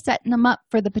kind of setting them up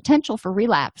for the potential for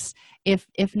relapse, if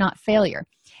not failure.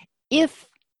 If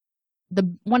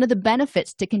one of the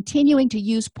benefits to continuing to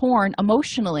use porn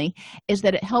emotionally is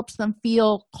that it helps them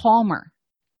feel calmer.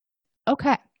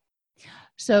 Okay.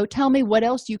 So tell me what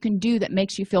else you can do that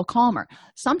makes you feel calmer.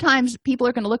 Sometimes people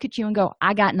are going to look at you and go,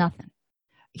 I got nothing.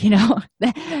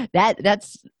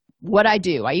 That's what I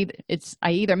do. I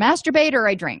either masturbate or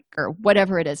I drink or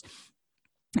whatever it is.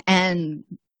 And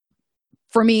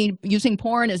for me, using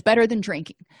porn is better than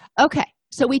drinking. Okay,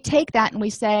 so we take that and we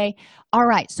say, all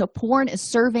right, so porn is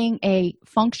serving a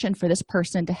function for this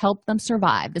person to help them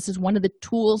survive. This is one of the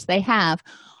tools they have.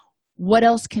 What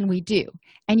else can we do?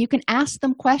 And you can ask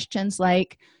them questions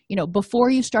like, before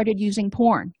you started using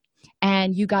porn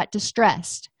and you got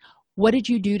distressed, what did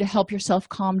you do to help yourself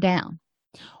calm down?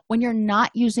 When you're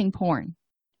not using porn,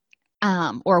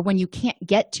 or when you can't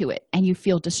get to it and you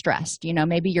feel distressed,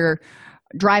 maybe you're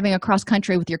driving across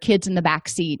country with your kids in the back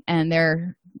seat and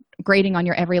they're grating on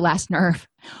your every last nerve.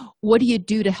 What do you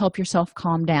do to help yourself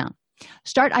calm down?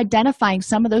 Start identifying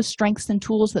some of those strengths and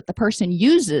tools that the person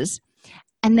uses,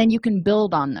 and then you can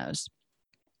build on those.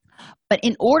 But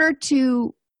in order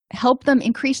to help them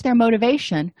increase their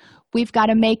motivation, we've got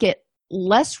to make it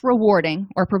less rewarding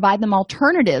or provide them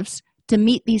alternatives to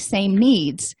meet these same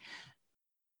needs,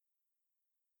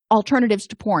 alternatives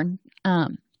to porn.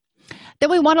 Then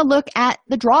we want to look at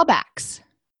the drawbacks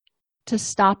to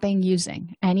stopping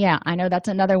using. And yeah, I know that's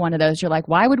another one of those. You're like,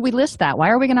 why would we list that? Why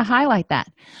are we going to highlight that?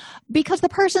 Because the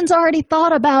person's already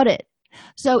thought about it.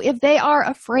 So if they are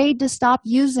afraid to stop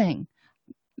using,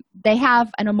 they have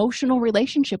an emotional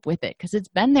relationship with it because it's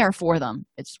been there for them.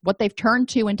 It's what they've turned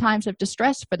to in times of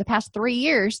distress for the past 3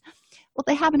 years. Well,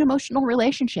 they have an emotional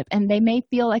relationship and they may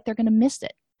feel like they're going to miss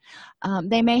it.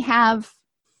 They may have,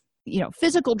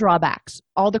 physical drawbacks,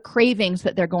 all the cravings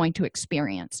that they're going to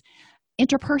experience.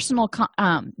 Interpersonal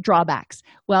drawbacks.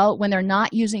 Well, when they're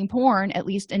not using porn, at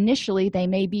least initially, they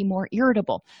may be more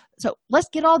irritable. So let's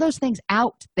get all those things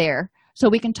out there so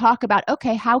we can talk about,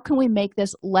 okay, how can we make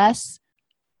this less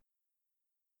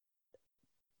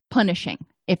punishing,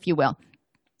 if you will?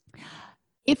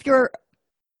 If you're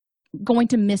going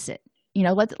to miss it,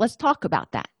 let's talk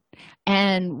about that.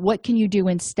 And what can you do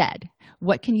instead?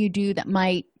 What can you do that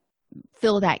might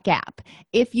fill that gap?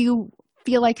 If you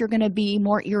feel like you're going to be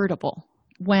more irritable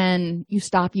when you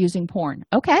stop using porn,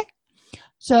 okay,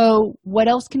 so what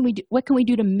else can we do? What can we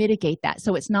do to mitigate that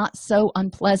so it's not so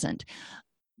unpleasant?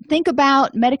 Think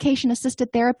about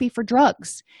medication-assisted therapy for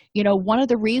drugs. One of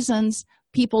the reasons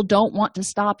people don't want to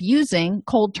stop using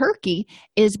cold turkey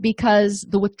is because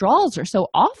the withdrawals are so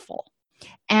awful.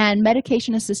 And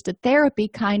medication-assisted therapy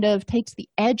kind of takes the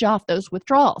edge off those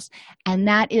withdrawals. And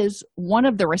that is one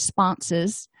of the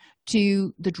responses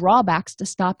to the drawbacks to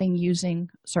stopping using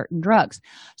certain drugs.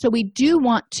 So we do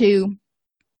want to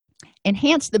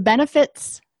enhance the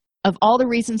benefits of all the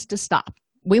reasons to stop.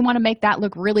 We want to make that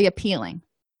look really appealing.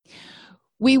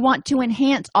 We want to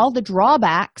enhance all the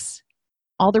drawbacks,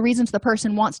 all the reasons the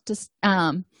person wants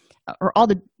to, or all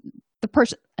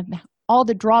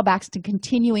the drawbacks to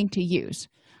continuing to use.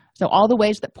 So all the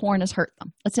ways that porn has hurt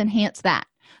them. Let's enhance that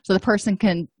so the person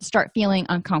can start feeling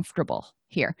uncomfortable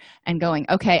here and going,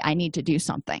 okay, I need to do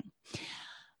something.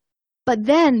 But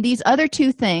then these other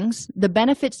two things, the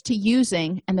benefits to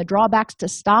using and the drawbacks to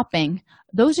stopping,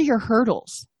 those are your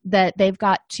hurdles that they've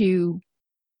got to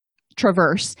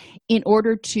traverse in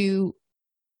order to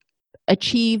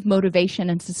achieve motivation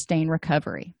and sustain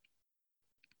recovery.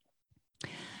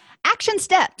 Action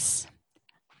steps.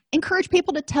 Encourage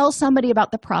people to tell somebody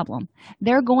about the problem.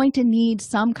 They're going to need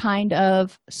some kind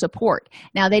of support.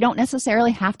 Now, they don't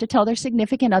necessarily have to tell their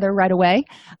significant other right away.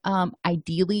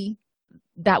 Ideally,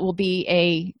 that will be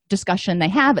a discussion they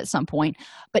have at some point.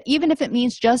 But even if it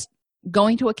means just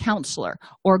going to a counselor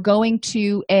or going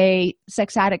to a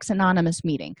Sex Addicts Anonymous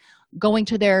meeting, going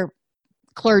to their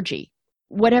clergy,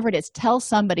 whatever it is, tell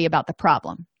somebody about the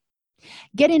problem.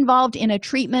 Get involved in a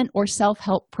treatment or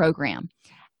self-help program.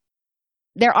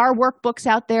 There are workbooks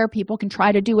out there. People can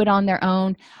try to do it on their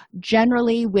own.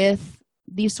 Generally, with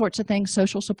these sorts of things,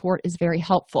 social support is very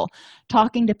helpful.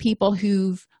 Talking to people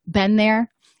who've been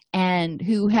there and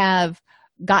who have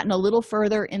gotten a little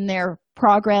further in their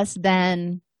progress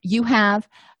than you have,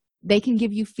 they can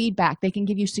give you feedback. They can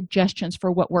give you suggestions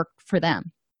for what worked for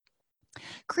them.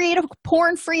 Create a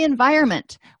porn-free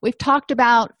environment. We've talked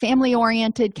about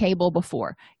family-oriented cable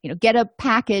before. Get a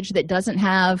package that doesn't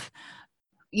have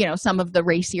some of the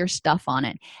racier stuff on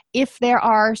it. If there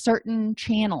are certain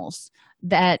channels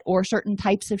that or certain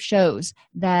types of shows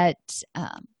that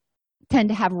tend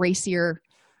to have racier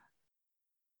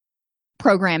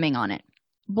programming on it,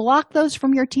 block those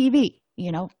from your TV.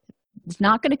 It's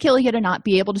not going to kill you to not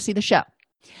be able to see the show.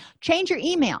 Change your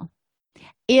email.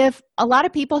 If a lot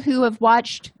of people who have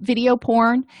watched video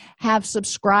porn have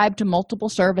subscribed to multiple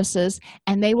services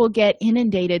and they will get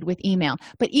inundated with email.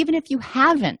 But even if you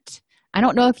haven't, I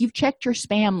don't know if you've checked your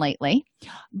spam lately,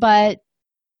 but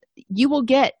you will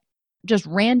get just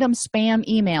random spam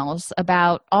emails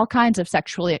about all kinds of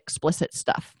sexually explicit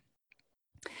stuff.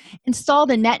 Install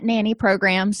the Net Nanny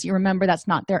programs. You remember that's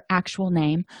not their actual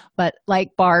name, but like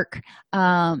Bark,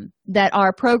 that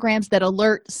are programs that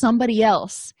alert somebody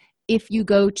else if you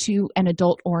go to an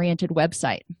adult-oriented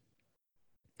website.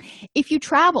 If you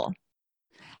travel,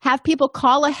 have people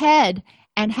call ahead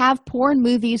and have porn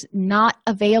movies not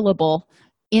available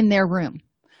in their room.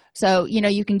 So,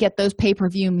 you can get those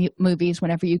pay-per-view movies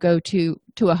whenever you go to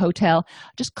a hotel.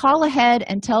 Just call ahead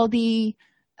and tell the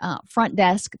front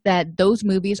desk that those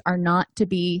movies are not to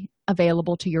be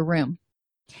available to your room.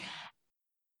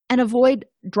 And avoid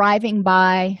driving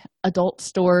by adult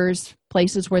stores,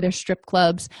 places where there's strip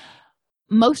clubs.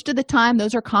 Most of the time,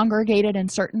 those are congregated in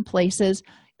certain places.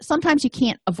 Sometimes you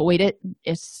can't avoid it.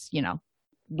 It's,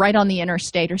 right on the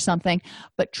interstate or something,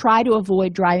 but try to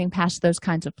avoid driving past those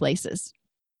kinds of places.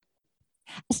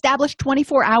 Establish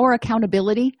 24-hour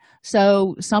accountability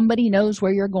so somebody knows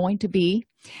where you're going to be.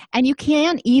 And you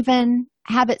can even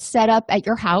have it set up at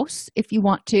your house if you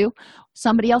want to.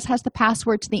 Somebody else has the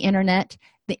password to the internet.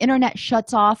 the internet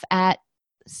shuts off at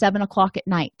 7 o'clock at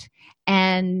night,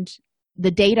 and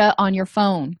the data on your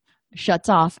phone shuts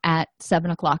off at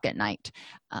 7 o'clock at night.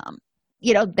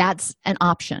 That's an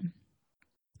option.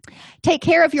 Take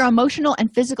care of your emotional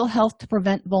and physical health to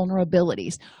prevent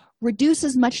vulnerabilities. Reduce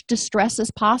as much distress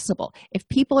as possible. If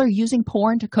people are using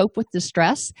porn to cope with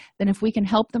distress, then if we can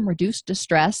help them reduce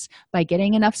distress by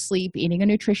getting enough sleep, eating a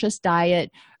nutritious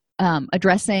diet,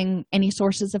 addressing any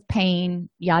sources of pain,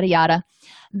 yada, yada,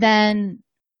 then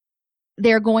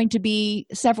they're going to be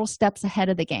several steps ahead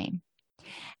of the game.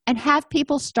 And have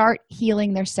people start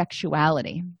healing their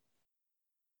sexuality.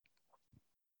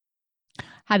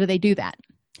 How do they do that?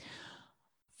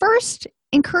 First,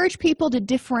 encourage people to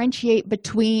differentiate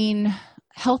between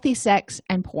healthy sex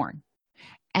and porn.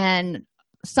 And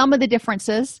some of the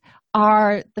differences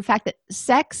are the fact that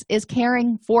sex is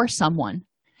caring for someone,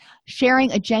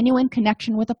 sharing a genuine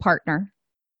connection with a partner.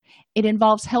 It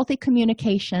involves healthy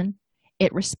communication.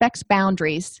 It respects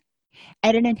boundaries,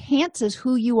 and it enhances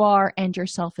who you are and your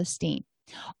self-esteem.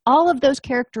 All of those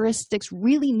characteristics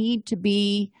really need to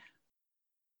be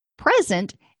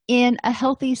present in a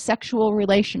healthy sexual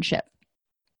relationship.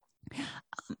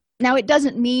 Now, it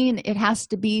doesn't mean it has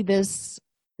to be this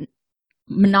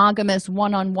monogamous,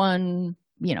 one-on-one,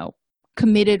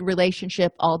 committed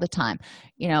relationship all the time.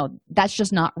 That's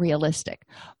just not realistic.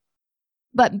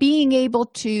 But being able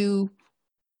to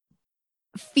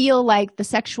feel like the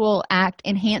sexual act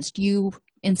enhanced you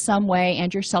in some way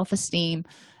and your self-esteem,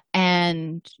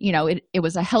 and it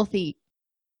was a healthy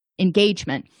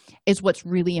engagement, is what's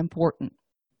really important.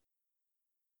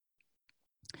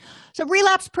 So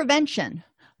relapse prevention.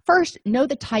 First, know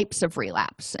the types of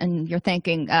relapse. And you're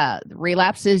thinking,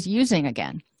 relapse is using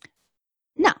again.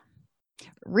 No.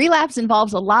 Relapse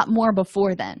involves a lot more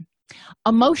before then.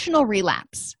 Emotional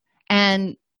relapse,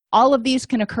 and all of these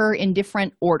can occur in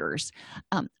different orders.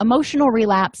 Emotional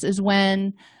relapse is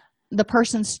when the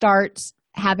person starts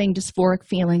having dysphoric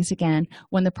feelings again,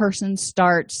 when the person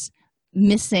starts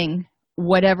missing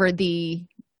whatever the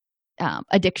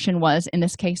addiction was, in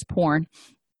this case, porn.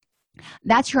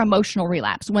 That's your emotional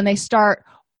relapse, when they start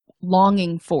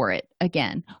longing for it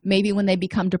again, maybe when they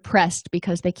become depressed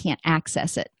because they can't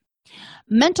access it.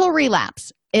 Mental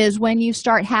relapse is when you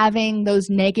start having those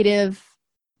negative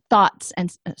thoughts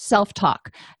and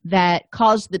self-talk that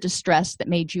caused the distress that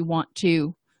made you want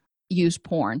to use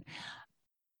porn.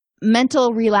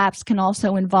 Mental relapse can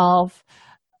also involve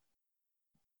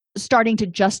starting to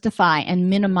justify and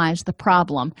minimize the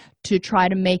problem to try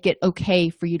to make it okay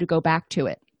for you to go back to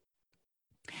it.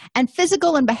 And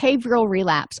physical and behavioral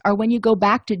relapse are when you go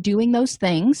back to doing those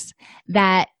things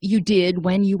that you did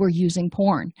when you were using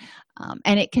porn.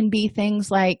 And it can be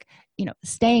things like,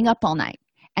 staying up all night.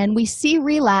 And we see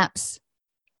relapse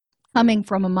coming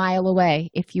from a mile away,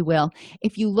 if you will.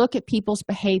 If you look at people's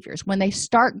behaviors, when they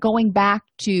start going back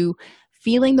to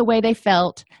feeling the way they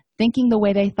felt, thinking the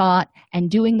way they thought, and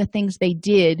doing the things they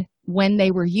did when they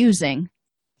were using,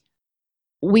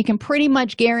 we can pretty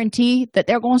much guarantee that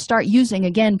they're going to start using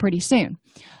again pretty soon.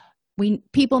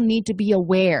 People need to be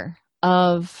aware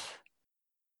of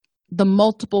the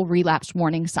multiple relapse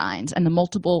warning signs and the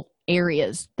multiple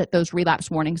areas that those relapse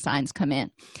warning signs come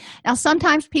in. Now,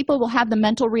 sometimes people will have the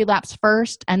mental relapse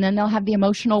first, and then they'll have the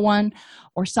emotional one,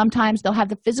 or sometimes they'll have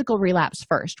the physical relapse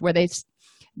first, where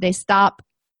they stop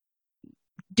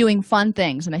doing fun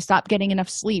things and they stop getting enough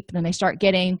sleep, and then they start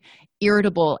getting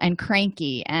irritable and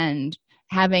cranky and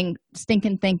having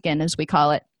stinking thinking, as we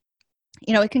call it.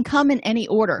 It can come in any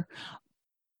order,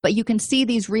 but you can see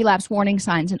these relapse warning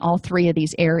signs in all three of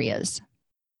these areas.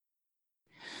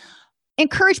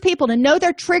 Encourage people to know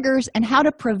their triggers and how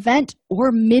to prevent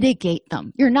or mitigate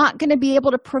them. You're not going to be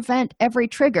able to prevent every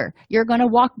trigger. You're going to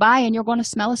walk by and you're going to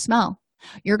smell a smell.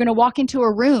 You're going to walk into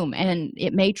a room and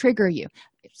it may trigger you.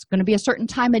 It's going to be a certain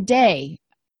time of day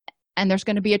and there's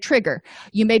going to be a trigger.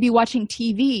 You may be watching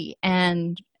TV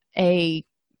and a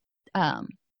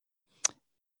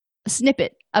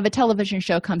snippet of a television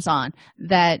show comes on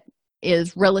that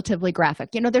is relatively graphic.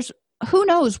 There's who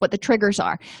knows what the triggers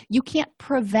are. You can't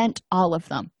prevent all of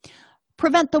them.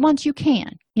 Prevent the ones you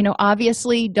can.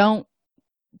 Obviously don't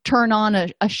turn on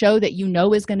a show that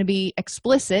is going to be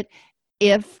explicit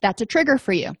if that's a trigger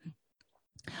for you.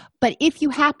 But if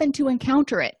you happen to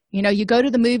encounter it, you go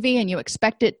to the movie and you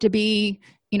expect it to be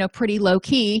pretty low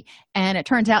key, and it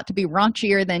turns out to be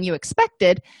raunchier than you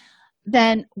expected,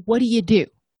 then what do?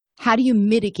 How do you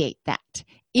mitigate that?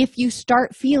 If you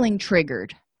start feeling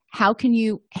triggered, how can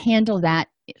you handle that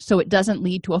so it doesn't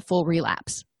lead to a full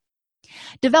relapse?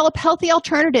 Develop healthy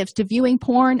alternatives to viewing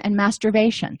porn and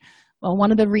masturbation. Well,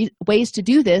 one of the ways to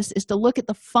do this is to look at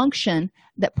the function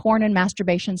that porn and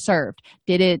masturbation served.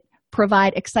 Did it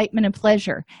provide excitement and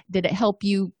pleasure? Did it help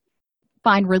you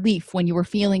find relief when you were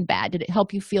feeling bad? Did it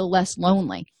help you feel less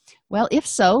lonely? Well, if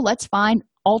so, let's find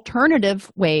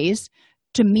alternative ways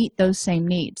to meet those same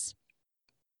needs.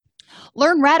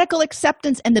 Learn radical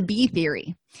acceptance and the B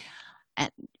theory.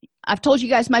 And I've told you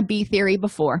guys my B theory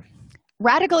before.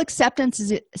 Radical acceptance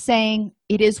is saying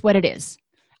it is what it is.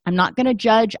 I'm not going to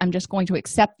judge. I'm just going to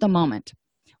accept the moment.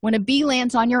 When a bee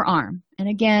lands on your arm, and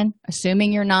again,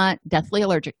 assuming you're not deathly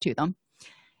allergic to them,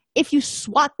 if you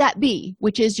swat that bee,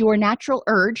 which is your natural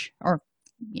urge, or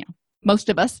most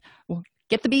of us will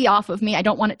get the bee off of me, I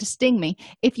don't want it to sting me.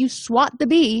 If you swat the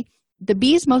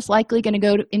bee's most likely going to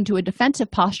go into a defensive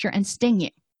posture and sting you.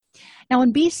 Now,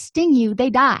 when bees sting you, they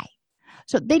die.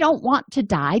 So they don't want to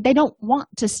die. They don't want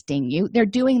to sting you. They're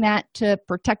doing that to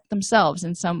protect themselves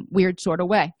in some weird sort of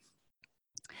way.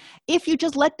 If you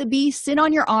just let the bee sit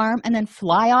on your arm and then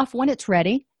fly off when it's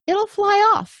ready, it'll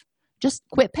fly off. Just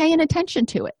quit paying attention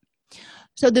to it.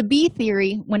 So the bee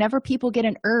theory, whenever people get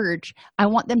an urge, I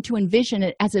want them to envision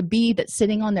it as a bee that's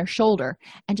sitting on their shoulder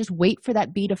and just wait for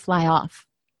that bee to fly off.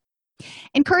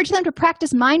 Encourage them to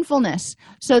practice mindfulness.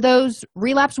 So those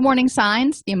relapse warning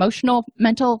signs, the emotional,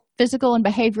 mental, physical, and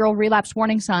behavioral relapse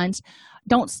warning signs,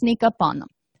 don't sneak up on them.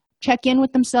 Check in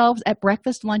with themselves at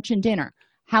breakfast, lunch, and dinner.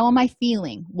 How am I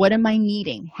feeling? What am I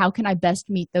needing? How can I best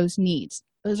meet those needs?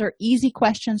 Those are easy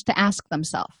questions to ask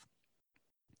themselves.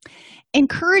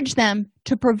 Encourage them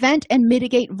to prevent and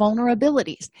mitigate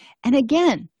vulnerabilities. And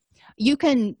again, you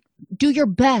can do your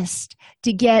best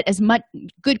to get as much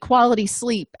good quality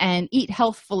sleep and eat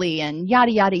healthfully and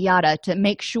yada, yada, yada to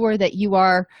make sure that you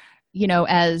are,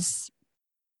 as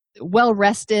well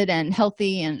rested and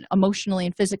healthy and emotionally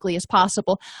and physically as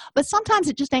possible. But sometimes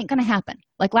it just ain't going to happen.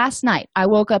 Like last night, I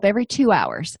woke up every 2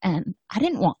 hours and I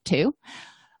didn't want to.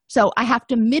 So I have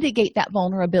to mitigate that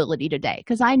vulnerability today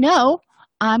because I know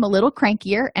I'm a little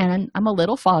crankier and I'm a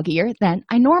little foggier than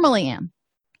I normally am.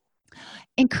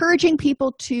 Encouraging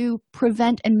people to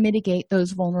prevent and mitigate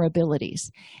those vulnerabilities.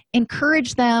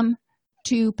 Encourage them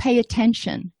to pay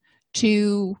attention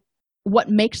to what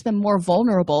makes them more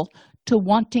vulnerable to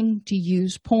wanting to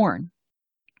use porn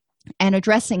and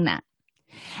addressing that.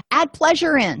 Add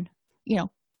pleasure in.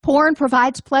 Porn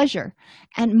provides pleasure.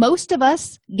 And most of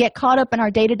us get caught up in our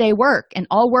day-to-day work, and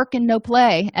all work and no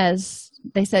play, as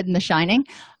they said in The Shining,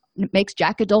 makes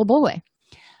Jack a dull boy.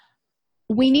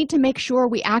 We need to make sure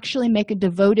we actually make a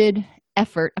devoted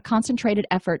effort, a concentrated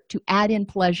effort to add in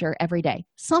pleasure every day,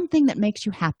 something that makes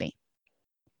you happy.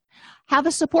 Have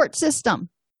a support system.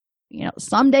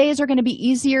 Some days are going to be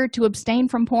easier to abstain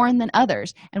from porn than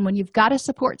others. And when you've got a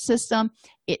support system,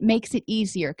 it makes it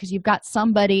easier because you've got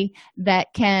somebody that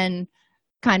can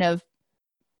kind of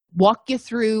walk you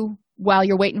through while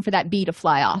you're waiting for that bee to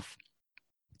fly off.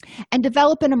 And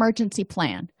develop an emergency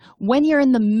plan. When you're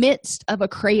in the midst of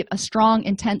a strong,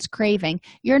 intense craving,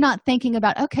 you're not thinking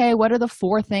about, okay, what are the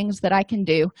 4 things that I can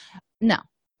do? No,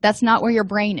 that's not where your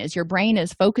brain is. Your brain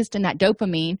is focused in that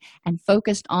dopamine and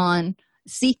focused on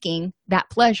seeking that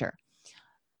pleasure.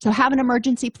 So have an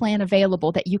emergency plan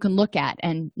available that you can look at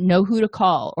and know who to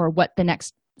call or what the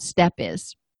next step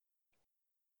is.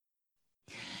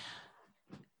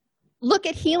 Look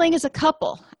at healing as a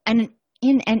couple and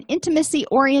in an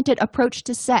intimacy-oriented approach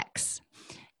to sex.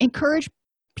 Encourage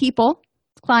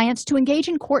clients, to engage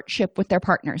in courtship with their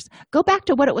partners. Go back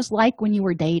to what it was like when you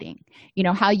were dating,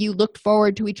 how you looked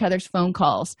forward to each other's phone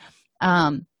calls.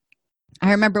 I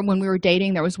remember when we were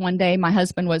dating, there was one day my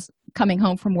husband was coming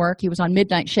home from work. He was on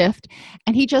midnight shift,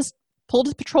 and he just pulled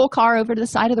his patrol car over to the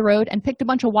side of the road and picked a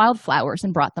bunch of wildflowers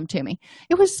and brought them to me.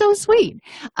 It was so sweet.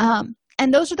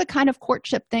 And those are the kind of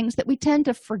courtship things that we tend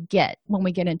to forget when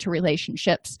we get into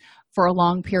relationships for a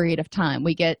long period of time.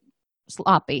 We get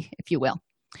sloppy, if you will.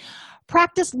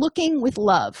 Practice looking with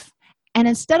love. And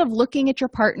instead of looking at your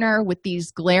partner with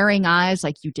these glaring eyes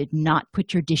like you did not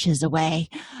put your dishes away,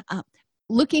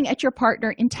 looking at your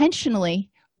partner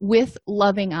intentionally with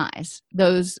loving eyes,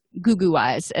 those goo-goo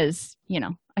eyes, as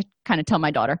I kind of tell my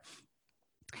daughter.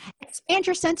 Expand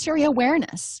your sensory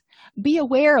awareness. Be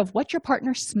aware of what your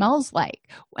partner smells like.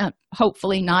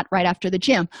 Hopefully not right after the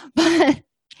gym, but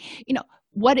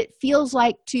what it feels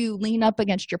like to lean up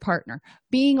against your partner.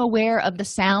 Being aware of the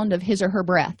sound of his or her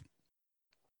breath.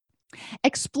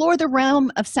 Explore the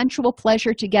realm of sensual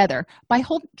pleasure together by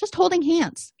just holding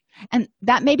hands. And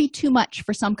that may be too much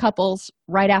for some couples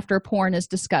right after porn is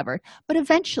discovered. But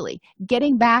eventually,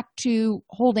 getting back to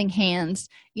holding hands,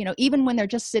 even when they're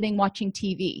just sitting watching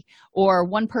TV or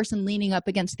one person leaning up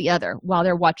against the other while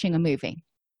they're watching a movie.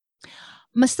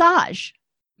 Massage.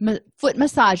 foot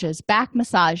massages, back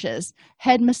massages,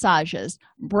 head massages,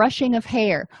 brushing of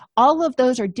hair. All of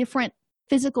those are different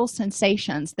physical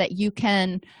sensations that you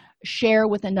can share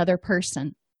with another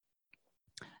person.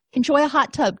 Enjoy a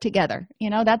hot tub together.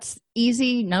 That's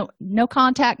easy, no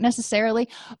contact necessarily,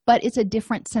 but it's a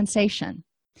different sensation.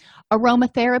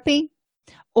 Aromatherapy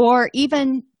or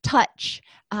even touch.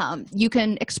 You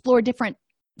can explore different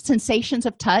sensations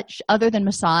of touch other than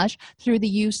massage through the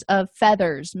use of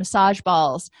feathers, massage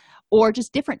balls, or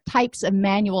just different types of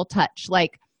manual touch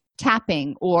like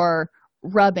tapping or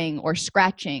rubbing or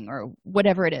scratching or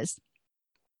whatever it is.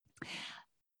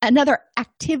 Another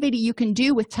activity you can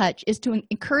do with touch is to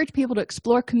encourage people to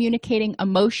explore communicating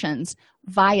emotions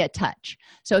via touch.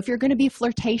 So if you're going to be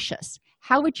flirtatious,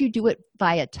 how would you do it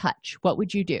via touch? What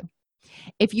would you do?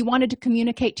 If you wanted to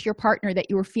communicate to your partner that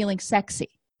you were feeling sexy,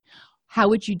 how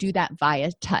would you do that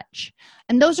via touch?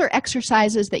 And those are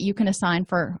exercises that you can assign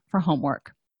for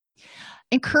homework.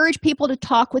 Encourage people to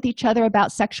talk with each other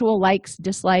about sexual likes,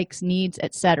 dislikes, needs,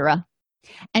 etc.,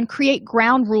 and create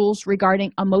ground rules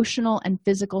regarding emotional and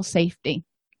physical safety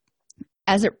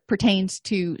as it pertains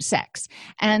to sex.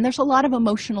 And there's a lot of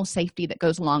emotional safety that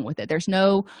goes along with it. There's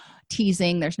no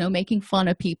teasing, there's no making fun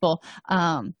of people,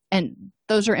 and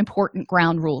those are important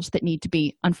ground rules that need to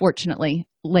be, unfortunately,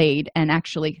 laid and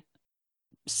actually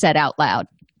said out loud.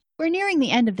 We're nearing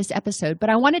the end of this episode, but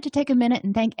I wanted to take a minute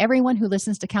and thank everyone who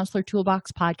listens to Counselor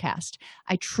Toolbox podcast.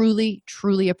 I truly,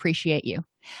 truly appreciate you.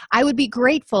 I would be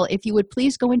grateful if you would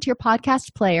please go into your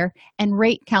podcast player and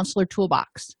rate Counselor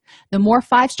Toolbox. The more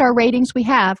 5-star ratings we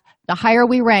have, the higher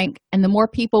we rank and the more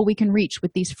people we can reach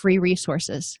with these free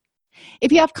resources.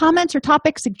 If you have comments or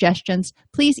topic suggestions,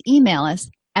 please email us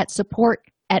at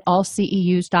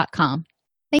support@allceus.com.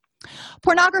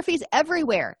 Pornography is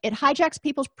everywhere. It hijacks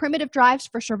people's primitive drives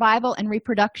for survival and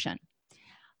reproduction.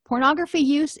 Pornography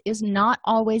use is not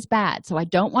always bad, so I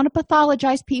don't want to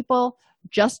pathologize people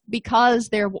just because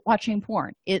they're watching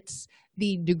porn. It's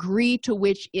the degree to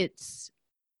which it's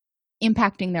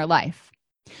impacting their life.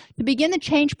 To begin the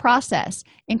change process,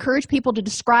 encourage people to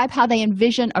describe how they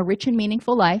envision a rich and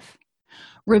meaningful life,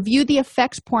 review the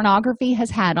effects pornography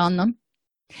has had on them,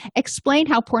 explain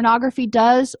how pornography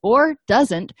does or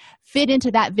doesn't fit into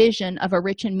that vision of a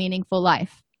rich and meaningful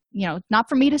life. Not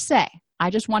for me to say. I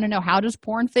just want to know, how does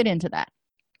porn fit into that?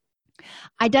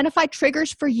 Identify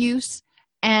triggers for use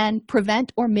and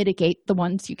prevent or mitigate the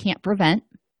ones you can't prevent.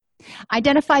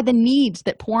 Identify the needs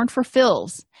that porn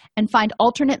fulfills and find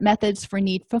alternate methods for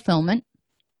need fulfillment.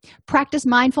 Practice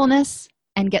mindfulness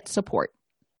and get support.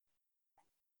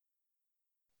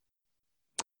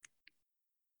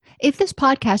 If this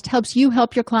podcast helps you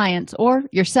help your clients or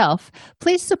yourself,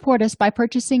 please support us by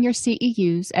purchasing your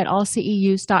CEUs at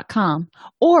allceus.com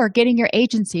or getting your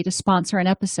agency to sponsor an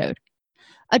episode.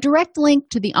 A direct link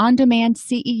to the on-demand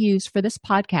CEUs for this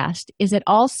podcast is at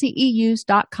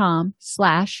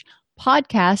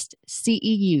allceus.com/podcast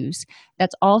CEUs.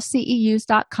 That's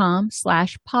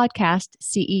allceus.com/podcast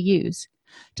CEUs.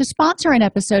 To sponsor an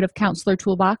episode of Counselor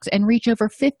Toolbox and reach over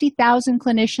 50,000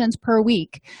 clinicians per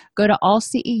week, go to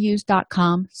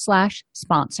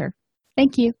allceus.com/sponsor.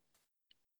 Thank you.